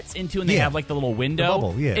put pets into and they have like the little window? The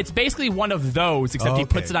bubble, yeah. It's basically one of those, except he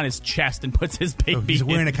puts it on his chest and puts his baby He's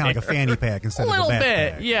wearing in it kind of like a fanny pack instead of a backpack. A little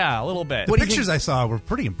bit, yeah, a little bit. The pictures I saw were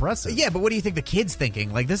pretty impressive. Yeah, but what do you think the kid's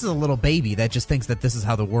thinking? Like, this is a little baby that just thinks that this is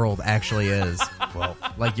how the world actually is. Well,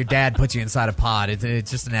 like your dad puts you inside a pod.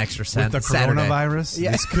 It's just an extra with the coronavirus,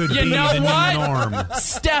 this could be the new norm.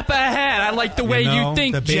 Step ahead. I like the way you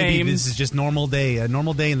think, the baby, James. This is just a normal day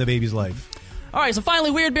in the baby's life. All right, so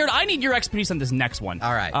finally, Weird Beard, I need your expertise on this next one.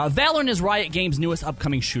 All right. Valorant is Riot Games' newest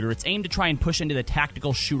upcoming shooter. It's aimed to try and push into the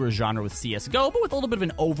tactical shooter genre with CSGO, but with a little bit of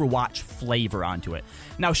an Overwatch flavor onto it.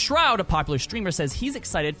 Now, Shroud, a popular streamer, says he's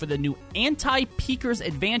excited for the new anti-peeker's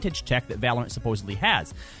advantage tech that Valorant supposedly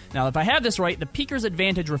has. Now, if I have this right, the peeker's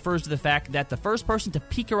advantage refers to the fact that the first person to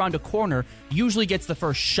peek around a corner usually gets the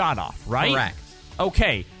first shot off, right? Correct.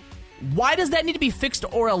 Okay. Why does that need to be fixed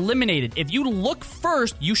or eliminated? If you look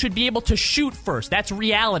first, you should be able to shoot first. That's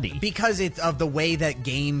reality. Because it's of the way that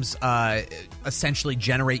games essentially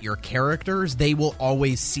generate your characters, they will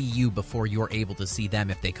always see you before you're able to see them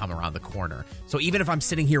if they come around the corner. So even if I'm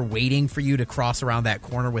sitting here waiting for you to cross around that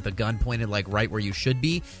corner with a gun pointed like right where you should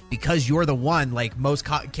be, because you're the one, like most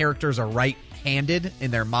characters are right-handed in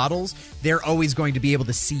their models, they're always going to be able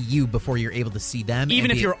to see you before you're able to see them. Even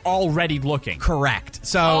if you're already looking. Correct.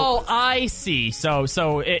 So Oh, I see. So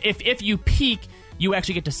if you peek, you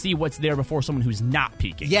actually get to see what's there before someone who's not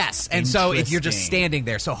peeking. Yes, and so if you're just standing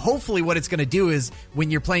there. So hopefully what it's going to do is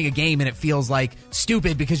when you're playing a game and it feels like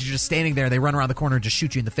stupid because you're just standing there, they run around the corner and just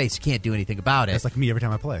shoot you in the face. You can't do anything about it. It's like me every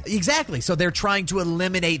time I play. Exactly. So they're trying to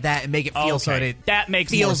eliminate that and make it feel so that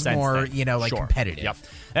makes feels more sense then. like Sure. competitive. Yep.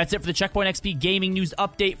 That's it for the Checkpoint XP Gaming News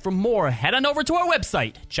Update. For more, head on over to our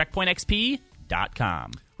website,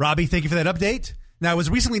 checkpointxp.com. Robbie, thank you for that update. Now, it was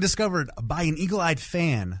recently discovered by an eagle-eyed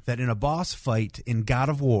fan that in a boss fight in God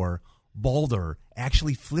of War, Baldur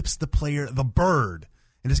actually flips the player the bird.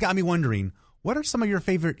 And it's got me wondering, what are some of your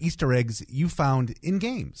favorite Easter eggs you found in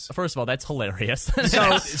games? First of all, that's hilarious.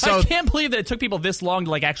 So I can't believe that it took people this long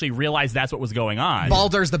to actually realize that's what was going on.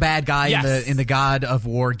 Baldur's the bad guy Yes. in the God of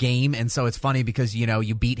War game, and so it's funny because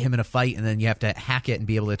you beat him in a fight, and then you have to hack it and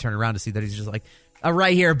be able to turn around to see that he's just like,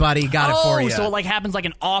 right here, buddy, got it for you. So it happens like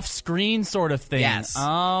an off-screen sort of thing. Yes.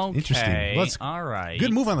 Okay. Interesting. Well, that's all right.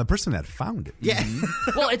 Good move on the person that found it. Yeah.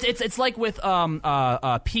 Well, it's like with PT,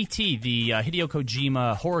 the Hideo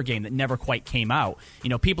Kojima horror game that never quite came out.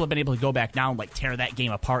 People have been able to go back now and tear that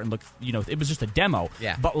game apart and look. It was just a demo.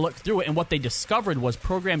 Yeah. But look through it, and what they discovered was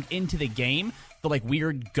programmed into the game. The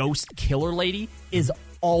weird ghost killer lady is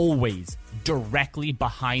always directly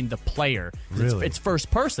behind the player. Really? It's first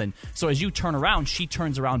person. So as you turn around, she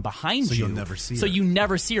turns around behind you. So you'll never see So her. you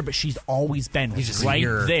never see her, but she's always been just right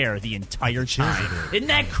hear her. there the entire time. Isn't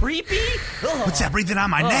that creepy? What's that breathing on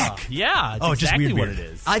my neck? Yeah, it's Oh, just exactly weird what beard.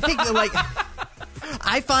 it is. I think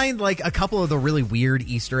I find a couple of the really weird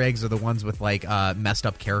Easter eggs are the ones with messed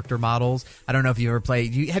up character models. I don't know if you ever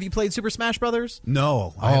played. Have you played Super Smash Brothers?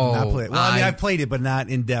 No, I have not played. Well, I've played it, but not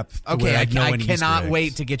in depth. Okay, I know any cannot Easter wait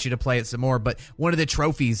eggs. to get you to play it some more. But one of the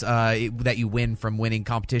trophies that you win from winning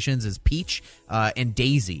competitions is Peach and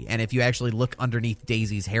Daisy. And if you actually look underneath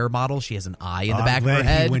Daisy's hair model, she has an eye in the back of her glad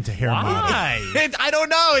head. you went to hair model. Why? I don't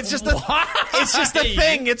know. It's just it's just a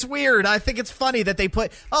thing. It's weird. I think it's funny that they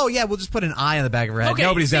put. Oh yeah, we'll just put an eye on the back of her head. Okay,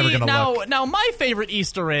 Nobody's ever going to look. Now, my favorite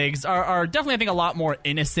Easter eggs are definitely, I think, a lot more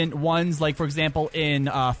innocent ones. Like, for example, in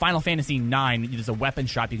Final Fantasy IX, there's a weapon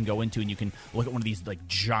shop you can go into, and you can look at one of these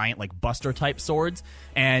giant, Buster-type swords,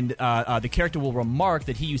 and the character will remark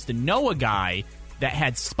that he used to know a guy that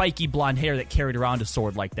had spiky blonde hair that carried around a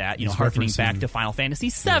sword like that, He's harkening referencing- back to Final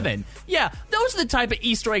Fantasy VII. Yeah, those are the type of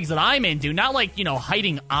Easter eggs that I'm into, not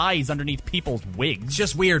hiding eyes underneath people's wigs. It's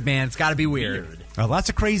just weird, man. It's got to be weird. Lots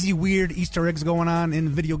of crazy, weird Easter eggs going on in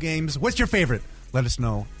video games. What's your favorite? Let us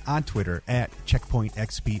know on Twitter at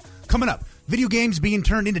CheckpointXP. Coming up, video games being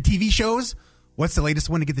turned into TV shows. What's the latest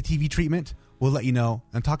one to get the TV treatment? We'll let you know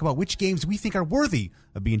and talk about which games we think are worthy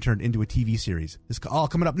of being turned into a TV series. This is all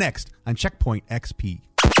coming up next on Checkpoint XP.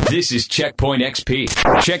 This is Checkpoint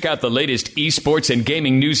XP. Check out the latest esports and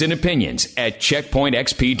gaming news and opinions at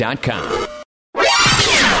checkpointxp.com.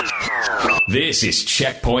 This is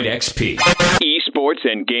Checkpoint XP, esports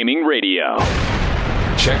and gaming radio.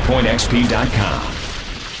 checkpointxp.com.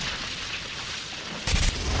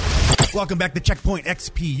 Welcome back to Checkpoint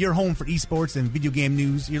XP, your home for esports and video game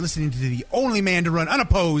news. You're listening to the only man to run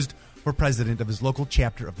unopposed for president of his local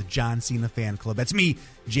chapter of the John Cena Fan Club. That's me,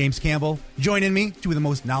 James Campbell. Joining me, two of the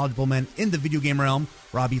most knowledgeable men in the video game realm.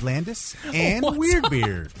 Robbie Landis, and What's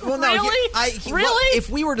Weirdbeard. Well, no, Really? Really? Well, if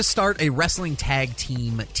we were to start a wrestling tag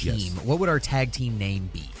team, Yes. what would our tag team name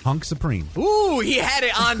be? Hunk Supreme. Ooh, he had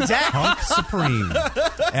it on deck. Hunk Supreme.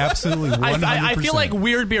 Absolutely 100%. I feel like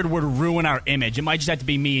Weirdbeard would ruin our image. It might just have to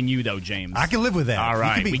be me and you, though, James. I can live with that. All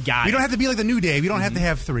right, we got it. We don't have to be like the New Day. We don't have to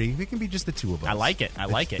have three. We can be just the two of us. I like it. I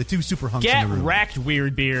like it. The two super hunks Get in the room. wrecked,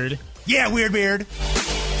 Weirdbeard. Yeah, Weirdbeard.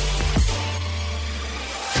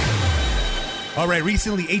 All right,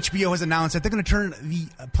 recently HBO has announced that they're going to turn the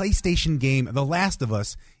PlayStation game The Last of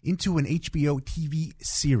Us into an HBO TV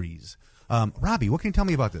series. Robbie, what can you tell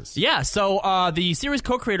me about this? Yeah, so the series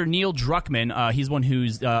co-creator Neil Druckmann, he's one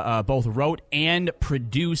who's both wrote and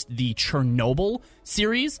produced the Chernobyl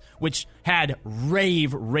series, which had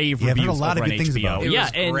rave I've reviews heard a lot over of on good things HBO. about it. It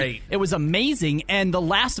was and great. it was amazing. And The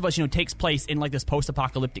Last of Us, takes place in like this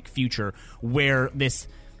post-apocalyptic future where this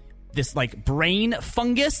like brain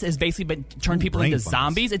fungus has basically been turned people brain into fungus.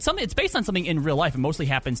 zombies. It's based on something in real life. It mostly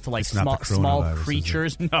happens to like It's not the small coronavirus, is it?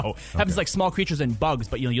 creatures. No, happens to like small creatures and bugs.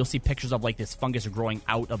 But you'll see pictures of like this fungus growing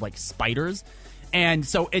out of like spiders. And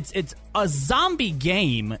so it's a zombie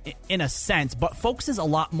game in a sense, but focuses a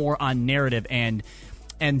lot more on narrative and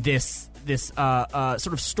this sort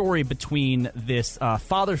of story between this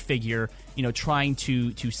father figure, trying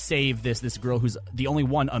to save this girl who's the only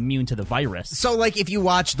one immune to the virus. So, like, if you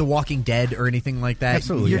watch The Walking Dead or anything like that,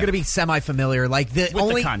 Absolutely, you're yeah. going to be semi-familiar. Like With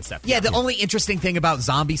the concept, Yeah, yeah. the only interesting thing about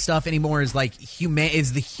zombie stuff anymore is like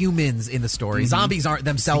the humans in the story. Zombies aren't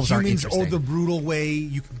themselves aren't Humans interesting. or the brutal way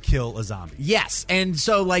you can kill a zombie. Yes, and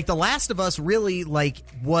so like The Last of Us really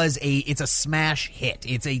it's a smash hit.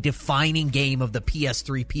 It's a defining game of the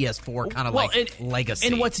PS3, PS4 kind of legacy.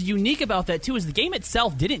 And what's unique about that too is the game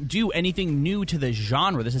itself didn't do anything new to the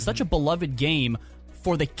genre. This is such a beloved game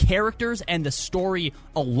for the characters and the story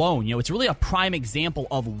alone. It's really a prime example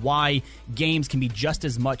of why games can be just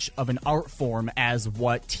as much of an art form as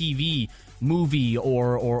what TV, movie,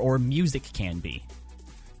 or music can be.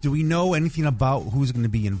 Do we know anything about who's going to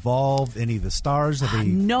be involved? Any of the stars? Have they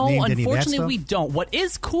No, named any of that unfortunately, stuff? we don't. What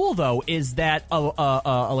is cool though is that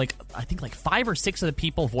I think 5 or 6 of the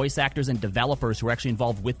people, voice actors and developers who are actually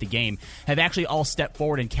involved with the game, have actually all stepped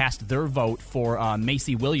forward and cast their vote for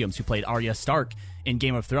Macy Williams, who played Arya Stark in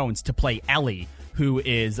Game of Thrones, to play Ellie, who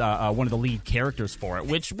is one of the lead characters for it,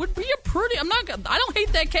 which would be a pretty. I don't hate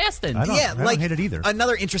that casting. I don't hate it either.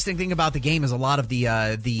 Another interesting thing about the game is a lot of the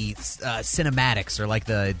cinematics or like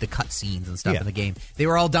the cut scenes and stuff in the game. They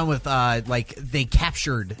were all done with they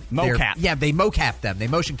captured mocap. They mocapped them. They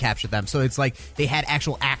motion captured them. So it's like they had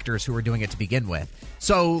actual actors who were doing it to begin with.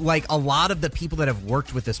 So like a lot of the people that have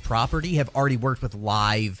worked with this property have already worked with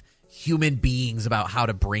live human beings about how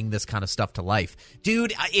to bring this kind of stuff to life.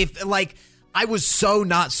 Dude, I was so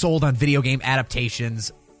not sold on video game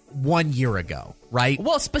adaptations 1 year ago, right?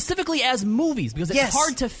 Well, specifically as movies, because it's Yes.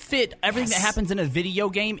 hard to fit everything that happens in a video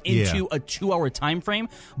game into a 2-hour time frame.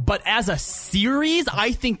 But as a series,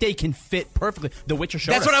 I think they can fit perfectly. The Witcher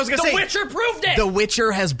showed That's us. what I was going to say. The Witcher proved it. The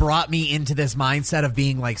Witcher has brought me into this mindset of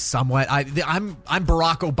being like somewhat. I'm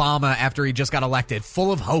Barack Obama after he just got elected,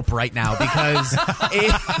 full of hope right now because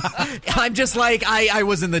I'm just like I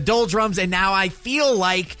was in the doldrums and now I feel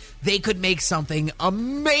like they could make something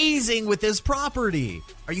amazing with this property.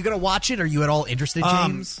 Are you going to watch it? Are you at all interested,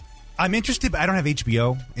 James? I'm interested, but I don't have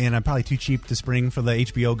HBO, and I'm probably too cheap to spring for the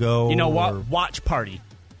HBO Go. You know what? or- Watch party.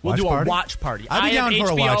 We'll Watch do party? a watch party. I'd be I have down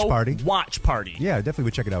for a HBO watch party. Watch party. Yeah, definitely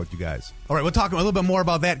would check it out with you guys. All right, we'll talk a little bit more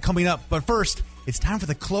about that coming up. But first, it's time for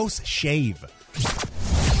the Close Shave.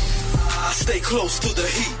 Stay close to the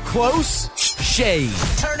heat. Close Shave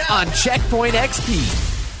on Checkpoint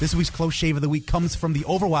XP. This week's Close Shave of the Week comes from the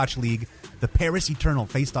Overwatch League. The Paris Eternal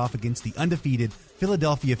faced off against the undefeated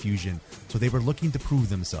Philadelphia Fusion, so they were looking to prove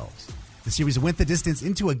themselves. The series went the distance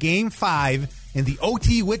into a Game 5, and the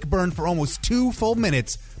OT wick burned for almost 2 full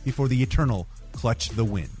minutes before the Eternal clutched the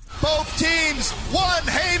win. Both teams, one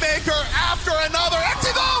haymaker after another.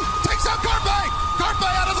 Exego takes out Carpe. Carpe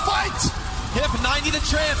out of the fight. Hip 90 to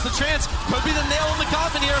Trance. The Trance could be the nail in the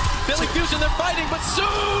coffin here. Philly Fusion, they're fighting, but soon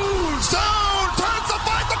turns the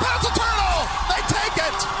fight. The Paris Eternal. They take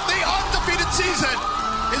it. The undefeated season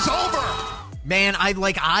is over. Man, I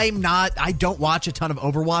don't watch a ton of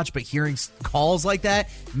Overwatch, but hearing calls like that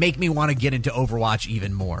make me want to get into Overwatch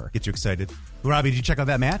even more. Get you excited. Robbie, did you check out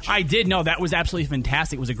that match? I did. No, that was absolutely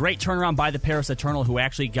fantastic. It was a great turnaround by the Paris Eternal, who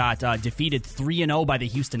actually got defeated 3-0 by the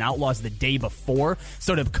Houston Outlaws the day before.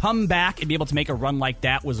 So to come back and be able to make a run like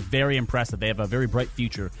that was very impressive. They have a very bright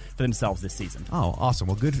future for themselves this season. Oh, awesome.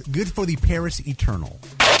 Well, good for the Paris Eternal.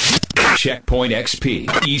 Checkpoint XP,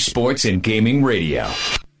 Esports and Gaming Radio.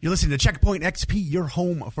 You're listening to Checkpoint XP, your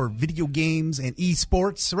home for video games and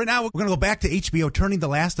esports. Right now, we're going to go back to HBO, turning The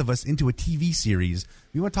Last of Us into a TV series.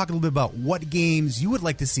 We want to talk a little bit about what games you would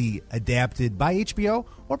like to see adapted by HBO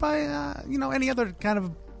or by, any other kind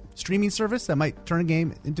of streaming service that might turn a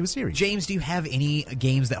game into a series. James, do you have any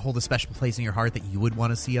games that hold a special place in your heart that you would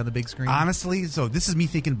want to see on the big screen? Honestly, so this is me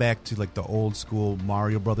thinking back to like the old school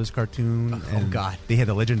Mario Brothers cartoon. Oh, God. They had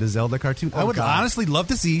the Legend of Zelda cartoon. I would honestly love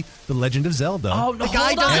to see the Legend of Zelda. Oh, no,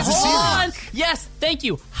 hold on. Yes, thank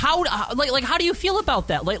you. How do you feel about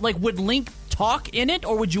that? Like would Link talk in it,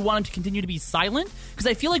 or would you want him to continue to be silent? Because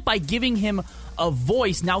I feel like by giving him a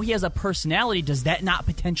voice, now he has a personality. Does that not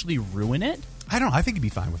potentially ruin it? I don't know. I think he'd be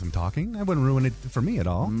fine with him talking. I wouldn't ruin it for me at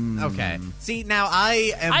all. Okay. See, now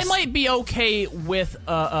I might be okay with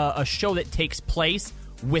a show that takes place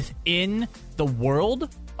within the world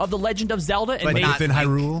of The Legend of Zelda. And but maybe, within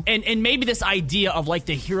Hyrule? And maybe this idea of like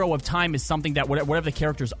the hero of time is something that whatever the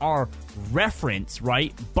characters are reference,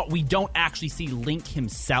 right? But we don't actually see Link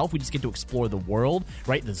himself. We just get to explore the world,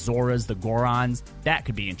 right? The Zoras, the Gorons. That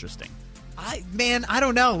could be interesting. I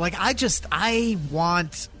don't know. Like, I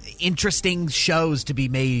want interesting shows to be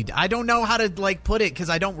made. I don't know how to put it because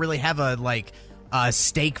I don't really have a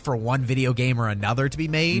stake for one video game or another to be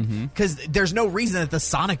made because there's no reason that the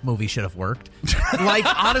Sonic movie should have worked.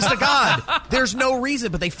 Honest to God, there's no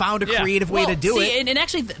reason, but they found a creative way to do it. And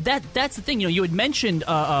actually, that's the thing. You had mentioned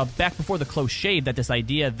back before the close shave that this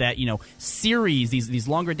idea that series, these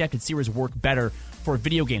longer adapted series work better for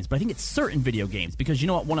video games, but I think it's certain video games because you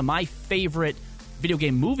know what? One of my favorite video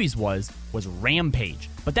game movies was Rampage,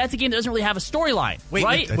 but that's a game that doesn't really have a storyline. Wait,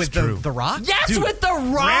 right? with the Rock? Yes, Dude, with the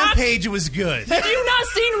Rock. Rampage was good. Have you not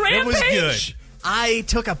seen Rampage? It was good. I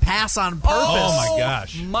took a pass on purpose. Oh my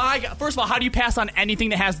gosh! My God! First of all, how do you pass on anything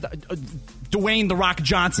that has Dwayne the Rock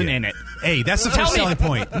Johnson in it? Hey, that's the first selling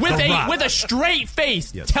point. With a straight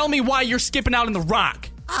face. Yes. Tell me why you're skipping out on the Rock.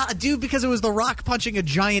 Dude, because it was The Rock punching a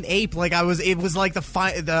giant ape. It was like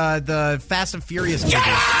the Fast and Furious movie.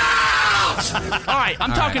 All right,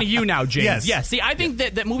 I'm talking to you now, James. Yes. Yeah, see, I think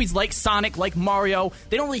that movies like Sonic, like Mario,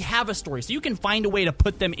 they don't really have a story. So you can find a way to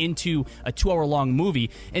put them into a 2-hour-long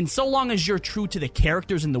movie. And so long as you're true to the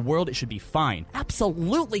characters in the world, it should be fine.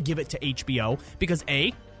 Absolutely give it to HBO because,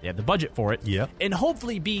 A, they have the budget for it. Yep. And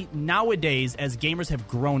hopefully, B, nowadays, as gamers have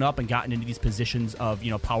grown up and gotten into these positions of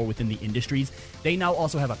power within the industries, they now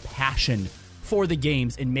also have a passion for the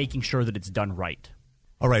games and making sure that it's done right.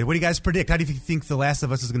 All right, what do you guys predict? How do you think The Last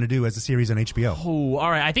of Us is going to do as a series on HBO? Oh, all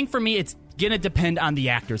right. I think for me, it's going to depend on the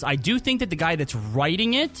actors. I do think that the guy that's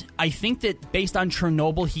writing it, I think that based on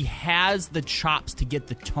Chernobyl, he has the chops to get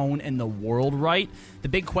the tone and the world right. The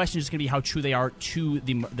big question is going to be how true they are to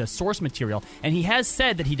the source material. And he has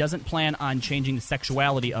said that he doesn't plan on changing the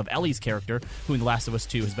sexuality of Ellie's character, who in The Last of Us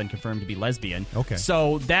 2 has been confirmed to be lesbian. Okay.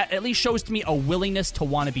 So that at least shows to me a willingness to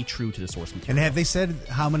want to be true to the source material. And have they said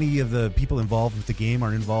how many of the people involved with the game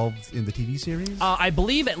are involved in the TV series? I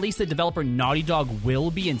believe at least the developer Naughty Dog will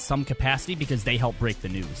be in some capacity because they helped break the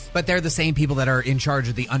news. But they're the same people that are in charge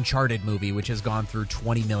of the Uncharted movie, which has gone through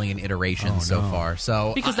 20 million iterations so far.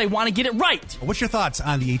 So because they want to get it right. What's your thoughts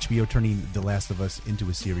on the HBO turning The Last of Us into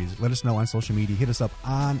a series? Let us know on social media. Hit us up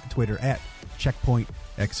on Twitter at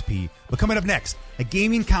CheckpointXP. But coming up next, a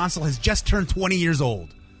gaming console has just turned 20 years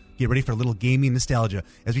old. Get ready for a little gaming nostalgia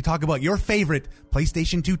as we talk about your favorite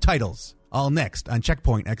PlayStation 2 titles. All next on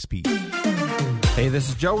Checkpoint XP. Hey, this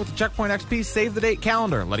is Joe with the Checkpoint XP Save the Date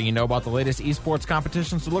calendar, letting you know about the latest esports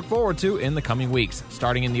competitions to look forward to in the coming weeks.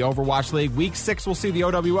 Starting in the Overwatch League, Week 6 will see the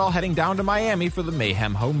OWL heading down to Miami for the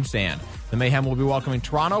Mayhem homestand. The Mayhem will be welcoming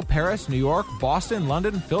Toronto, Paris, New York, Boston,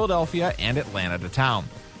 London, Philadelphia, and Atlanta to town.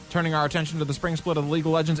 Turning our attention to the spring split of the League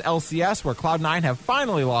of Legends LCS, where Cloud9 have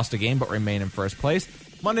finally lost a game but remain in first place.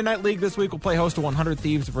 Monday Night League this week will play host to 100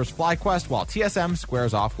 Thieves vs. FlyQuest, while TSM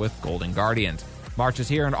squares off with Golden Guardians. March is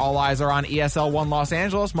here and all eyes are on ESL 1 Los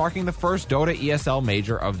Angeles, marking the first Dota ESL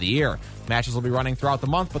major of the year. Matches will be running throughout the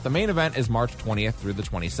month, but the main event is March 20th through the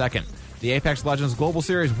 22nd. The Apex Legends Global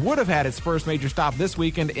Series would have had its first major stop this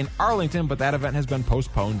weekend in Arlington, but that event has been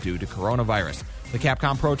postponed due to coronavirus. The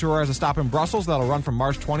Capcom Pro Tour has a stop in Brussels that'll run from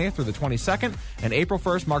March 20th through the 22nd, and April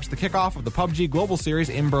 1st marks the kickoff of the PUBG Global Series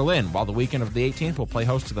in Berlin, while the weekend of the 18th will play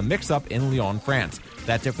host to the Mix-Up in Lyon, France.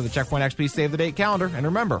 That's it for the Checkpoint XP Save the Date calendar, and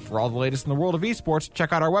remember, for all the latest in the world of esports,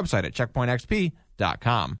 check out our website at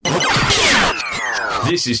checkpointxp.com.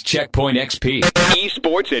 This is Checkpoint XP,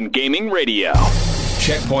 esports and gaming radio.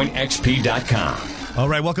 CheckpointXP.com. All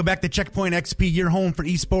right, welcome back to Checkpoint XP, your home for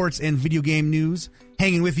esports and video game news.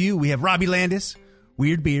 Hanging with you, we have Robbie Landis,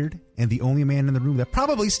 Weird Beard, and the only man in the room that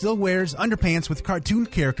probably still wears underpants with cartoon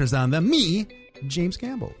characters on them, me, James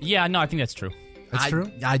Campbell. Yeah, no, I think that's true. That's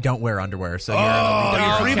true. I don't wear underwear, so you're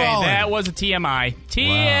Okay, freeballing. that was a TMI.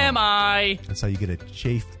 TMI. Wow. That's how you get a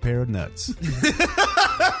chafed pair of nuts.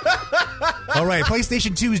 All right,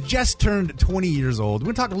 PlayStation 2 has just turned 20 years old.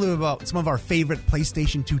 We're going to talk a little bit about some of our favorite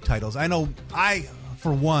PlayStation 2 titles. I know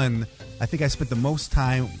for one, I think I spent the most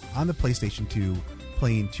time on the PlayStation 2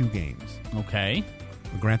 playing 2 games. Okay.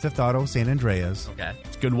 Grand Theft Auto, San Andreas. Okay.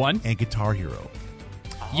 It's a good one. And Guitar Hero.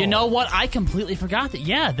 You know what? I completely forgot that.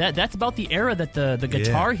 Yeah, that's about the era that the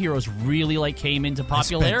Guitar Heroes really came into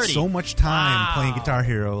popularity. I spent so much time playing Guitar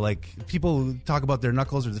Hero. Like, people talk about their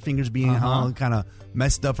knuckles or the fingers being all kind of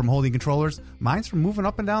messed up from holding controllers. Mine's from moving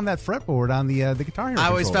up and down that fretboard on the Guitar Hero. I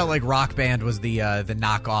always controller. felt like Rock Band was the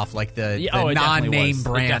knockoff, like the it non-name was.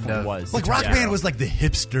 brand of. Was. Like Rock Band was like the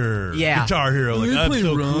hipster Guitar Hero. Like, I'm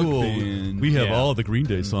so cool. We have all the Green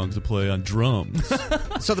Day songs to play on drums.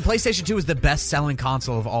 So the PlayStation 2 is the best-selling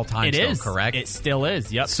console of all time. It is correct. It still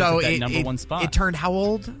is. Yep. So it's at that number one spot. It turned how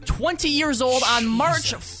old? 20 years old on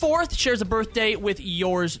March 4th. Shares a birthday with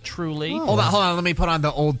yours truly. Hold on. Let me put on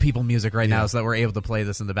the old people music right now so that we're able to play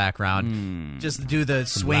this in the background. Just do the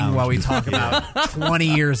swing while we talk about 20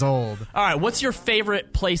 years old. All right. What's your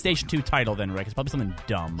favorite PlayStation 2 title then, Rick? It's probably something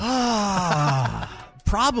dumb.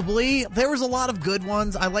 Probably. There was a lot of good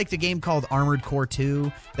ones. I liked a game called Armored Core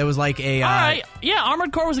 2. That was like a... All right. Yeah,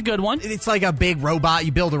 Armored Core was a good one. It's like a big robot.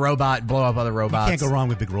 You build a robot and blow up other robots. You can't go wrong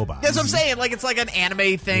with big robots. That's what I'm saying. Like, it's like an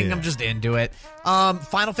anime thing. Yeah. I'm just into it.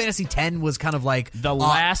 Final Fantasy X was kind of like... The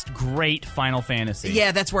last great Final Fantasy.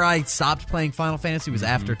 Yeah, that's where I stopped playing Final Fantasy was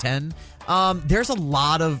after 10. There's a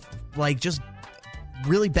lot of, like, just...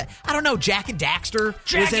 really bad. I don't know. Jack and Daxter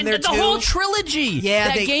was in there the too. whole trilogy. Yeah,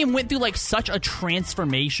 that game went through like such a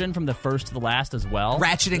transformation from the first to the last as well.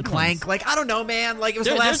 Ratchet and Clank. Like, I don't know, man. Like, it was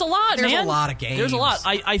There's a lot. There's man. a lot of games. There's a lot.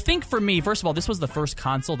 I think for me, first of all, this was the first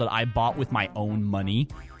console that I bought with my own money.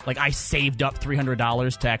 Like, I saved up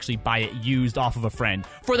 $300 to actually buy it used off of a friend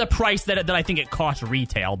for the price that I think it cost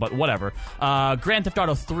retail, but whatever. Grand Theft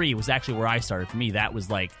Auto 3 was actually where I started. For me, that was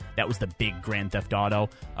the big Grand Theft Auto.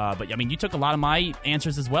 But, I mean, you took a lot of my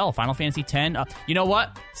answers as well. Final Fantasy X. You know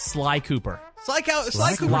what? Sly Cooper. Sly Cooper's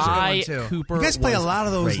a good one, too. Cooper. You guys play a lot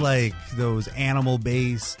of those, great. like, those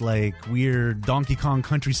animal-based, like, weird Donkey Kong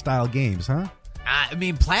Country-style games, huh? I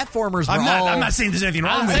mean, platformers were I'm not saying there's anything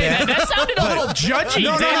wrong with that. that. That sounded a little judgy,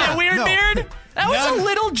 No, didn't it, Weirdbeard? That was a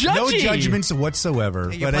little judgy. No judgments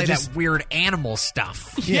whatsoever. You but play I just that weird animal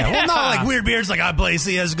stuff. Yeah, well, not like Weirdbeard's like I play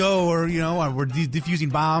CS:GO or we're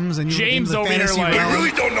defusing bombs and James the over here fantasy like realm. We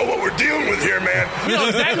really don't know what we're dealing with here, man. We know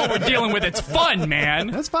exactly what we're dealing with. It's fun, man.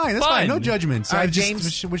 That's fine. That's Fun. fine. No judgments. All right, I just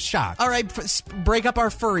James was shocked. All right, break up our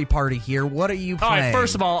furry party here. What are you All playing? right,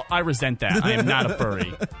 first of all, I resent that. I am not a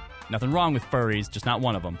furry. Nothing wrong with furries, just not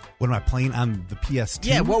one of them. What am I playing on the PS2?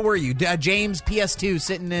 Yeah, what were you? James, PS2,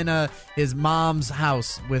 sitting in his mom's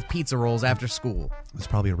house with pizza rolls after school. It's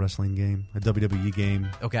probably a wrestling game, a WWE game.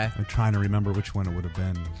 Okay. I'm trying to remember which one it would have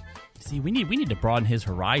been. See, we need to broaden his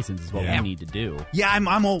horizons is what we need to do. Yeah,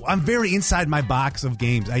 I'm very inside my box of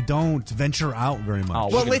games. I don't venture out very much. Oh,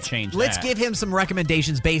 Well, let's let's give him some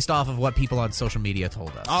recommendations based off of what people on social media told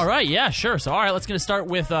us. All right, yeah, sure. So, all right, let's start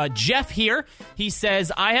with Jeff here. He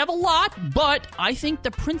says, I have a lot, but I think the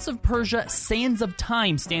Prince of Persia Sands of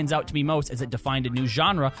Time stands out to me most as it defined a new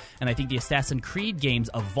genre, and I think the Assassin's Creed games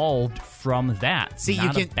evolved from that. See, Not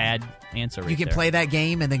you a can- bad answer right You can there. play that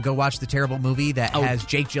game and then go watch the terrible movie that has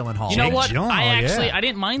Jake Gyllenhaal. You know what? Gyllenhaal, I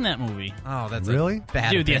didn't mind that movie. Oh, that's Really? a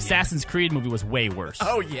bad Dude, the opinion. Assassin's Creed movie was way worse.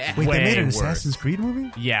 Oh, yeah. Wait, way they made an worse. Assassin's Creed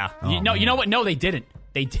movie? Yeah. Oh, you know what? No, they didn't.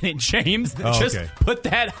 They didn't, James. Oh, Just okay. put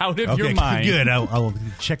that out of your Okay, mind. good. I'll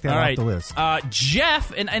check that All off right, the list.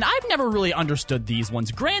 Jeff, and I've never really understood these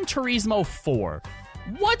ones. Gran Turismo 4.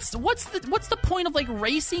 What's the point of like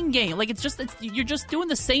racing game? Like you're just doing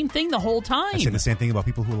the same thing the whole time. I say the same thing about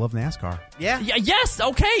people who love NASCAR. Yeah. Yes.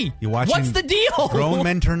 Okay. You watching What's the deal? Grown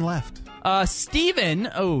men turn left. Steven.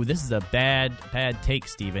 Oh, this is a bad take,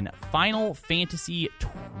 Steven. Final Fantasy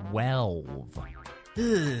 12.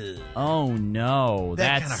 Oh no,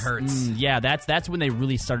 That kinda hurts. Yeah, that's when they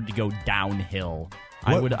really started to go downhill.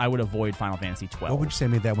 I would avoid Final Fantasy 12. What would you say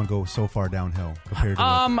made that one go so far downhill compared to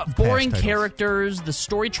the boring past titles? characters. The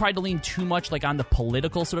story tried to lean too much like on the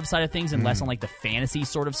political sort of side of things and less on like the fantasy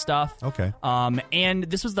sort of stuff. Okay. And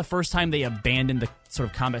this was the first time they abandoned the sort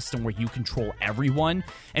of combat system where you control everyone,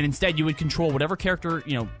 and instead you would control whatever character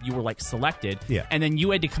you were like selected. Yeah. And then you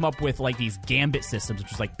had to come up with like these gambit systems, which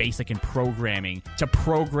was like basic in programming to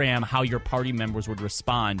program how your party members would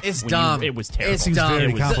respond. It's when dumb. It was terrible. It's dumb.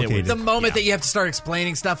 very complicated. The moment that you have to start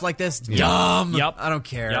explaining stuff like this, Yep. dumb. Yep. I don't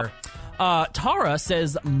care. Yep. Tara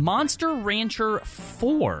says Monster Rancher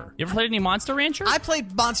 4. You ever played any Monster Rancher? I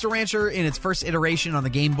played Monster Rancher in its first iteration on the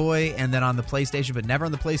Game Boy and then on the PlayStation, but never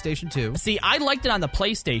on the PlayStation 2. See, I liked it on the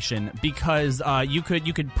PlayStation because you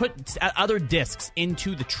could put other discs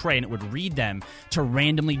into the tray and it would read them to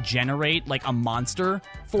randomly generate like a monster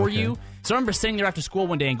for you. So I remember sitting there after school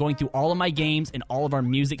one day and going through all of my games and all of our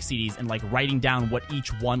music CDs and like writing down what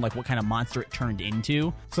each one, like what kind of monster it turned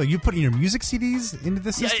into. So you putting your music CDs into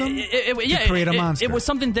the system? To create a monster. It was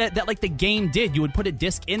something that like the game did. You would put a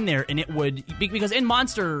disc in there and it would, because in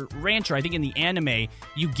Monster Rancher, I think in the anime,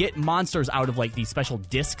 you get monsters out of like these special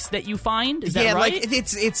discs that you find. Is that right? Like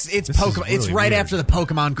it's Pokemon. It's right weird. After the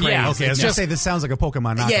Pokemon craze. Yeah, okay, I was it's just say this sounds like a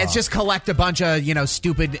Pokemon knockoff. Yeah, it's just collect a bunch of,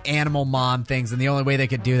 stupid animal mon things, and the only way they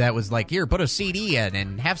could do that was like, here, put a CD in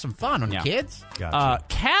and have some fun on kids. Gotcha.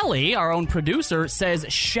 Callie, our own producer, says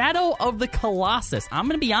Shadow of the Colossus. I'm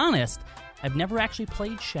going to be honest. I've never actually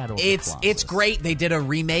played Shadow of the Colossus. It's great. They did a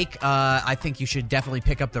remake. I think you should definitely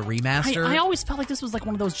pick up the remaster. I always felt like this was like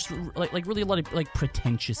one of those just like really a lot of like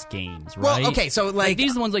pretentious games, right? Well, okay, so like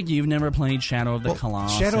these are the ones like you've never played Shadow of the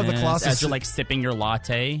Colossus. Shadow of the Colossus as you're like sipping your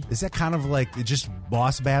latte. Is that kind of like just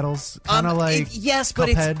boss battles? Kind of like yes, but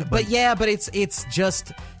Cuphead, it's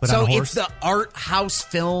just But so on a horse? it's the art house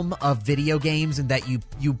film of video games, and that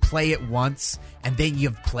you play it once and then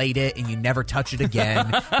you've played it and you never touch it again.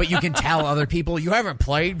 But you can tell other people you haven't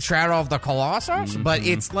played Shadow of the Colossus. But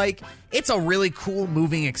it's like it's a really cool,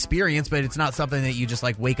 moving experience. But it's not something that you just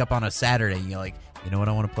like wake up on a Saturday and you're like, you know what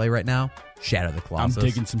I want to play right now? Shadow of the Colossus. I'm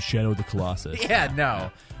digging some Shadow of the Colossus. Yeah, no.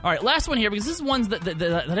 All right, last one here, because this is ones that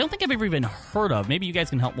I don't think I've ever even heard of. Maybe you guys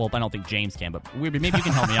can help. Well, I don't think James can, but maybe you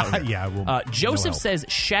can help me out here. Yeah, I will. Joseph says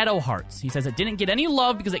Shadow Hearts. He says it didn't get any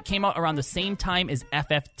love because it came out around the same time as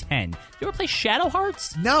FF10. You ever play Shadow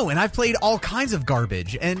Hearts? No, and I've played all kinds of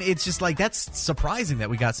garbage, and it's just like that's surprising that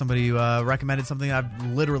we got somebody who recommended something I've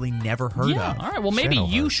literally never heard of. All right, well, maybe Shadow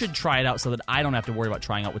you Hearts. should try it out so that I don't have to worry about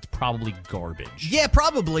trying out what's probably garbage. Yeah,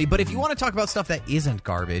 probably. But if you want to talk about stuff that isn't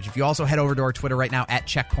garbage, if you also head over to our Twitter right now at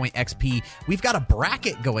CheckpointXP, we've got a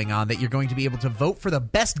bracket going on that you're going to be able to vote for the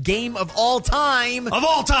best game of all time. Of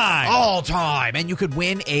all time! All time! And you could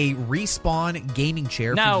win a Respawn gaming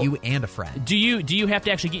chair Now, for you and a friend. Do you have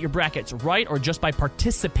to actually get your brackets right, or just by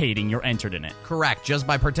participating you're entered in it? Correct, just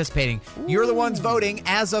by participating. You're the ones voting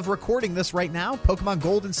as of recording this right now. Pokemon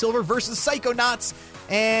Gold and Silver versus Psychonauts,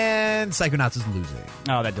 and Psychonauts is losing.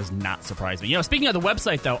 Oh, that does not surprise me. Speaking of the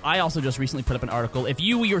website, though, I also just recently put up an article. If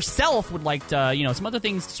you yourself would like to, some other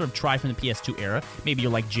things to sort of try from the PS2 era, maybe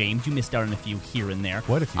you're like James, you missed out on a few here and there.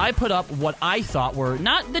 What a few? I put up what I thought were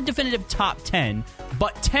not the definitive top 10,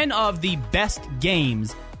 but 10 of the best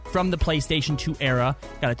games from the PlayStation 2 era.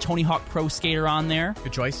 Got a Tony Hawk Pro Skater on there.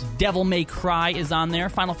 Good choice. Devil May Cry is on there.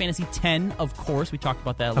 Final Fantasy X, of course. We talked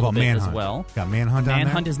about that a How little about bit Manhunt? as well. Got Manhunt on there?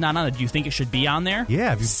 Manhunt is not on it. Do you think it should be on there? Yeah.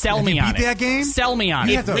 Have you on beat that game? Sell me on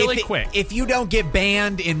You it have to- really quick. If you don't get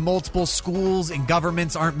banned in multiple schools and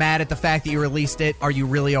governments aren't mad at the fact that you released it, are you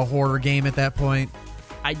really a horror game at that point?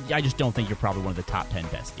 I just don't think you're probably one of the top 10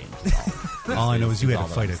 best games. All I know is you had all to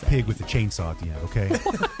that fight I'm a saying. pig with a chainsaw at the end, okay?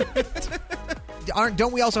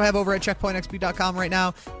 Don't we also have over at checkpointxp.com right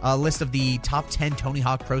now a list of the top 10 Tony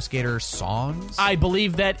Hawk Pro Skater songs? I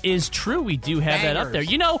believe that is true. We do have that up there.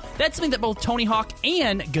 Bangers. That's something that both Tony Hawk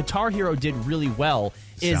and Guitar Hero did really well.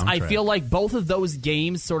 Is I Soundtrack. feel like both of those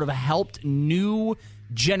games sort of helped new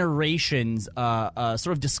generations sort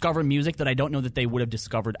of discover music that I don't know that they would have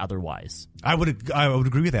discovered otherwise. I would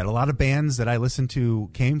agree with that. A lot of bands that I listened to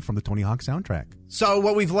came from the Tony Hawk soundtrack. So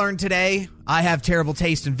what we've learned today, I have terrible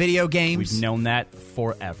taste in video games. We've known that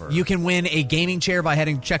forever. You can win a gaming chair by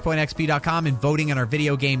heading to checkpointxp.com and voting in our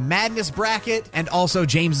video game madness bracket. And also,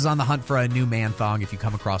 James is on the hunt for a new man thong if you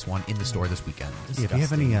come across one in the store this weekend. Yeah, if you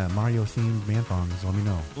have any Mario-themed man thongs, let me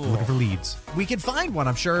know. I'm looking for leads. We can find one.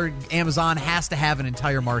 I'm sure Amazon has to have an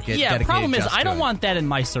entire market Yeah, dedicated problem is just I to don't it. want that in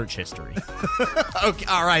my search history. Okay,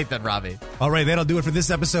 all right then, Robbie. All right, that'll do it for this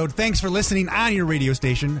episode. Thanks for listening on your radio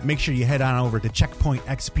station. Make sure you head on over to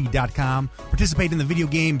checkpointxp.com. Participate in the video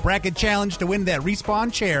game bracket challenge to win that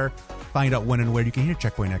Respawn chair. Find out when and where you can hear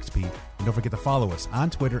Checkpoint XP. And don't forget to follow us on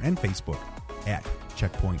Twitter and Facebook at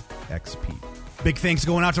Checkpoint XP. Big thanks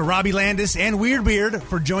going out to Robbie Landis and Weirdbeard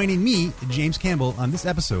for joining me, James Campbell, on this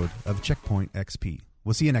episode of Checkpoint XP.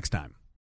 We'll see you next time.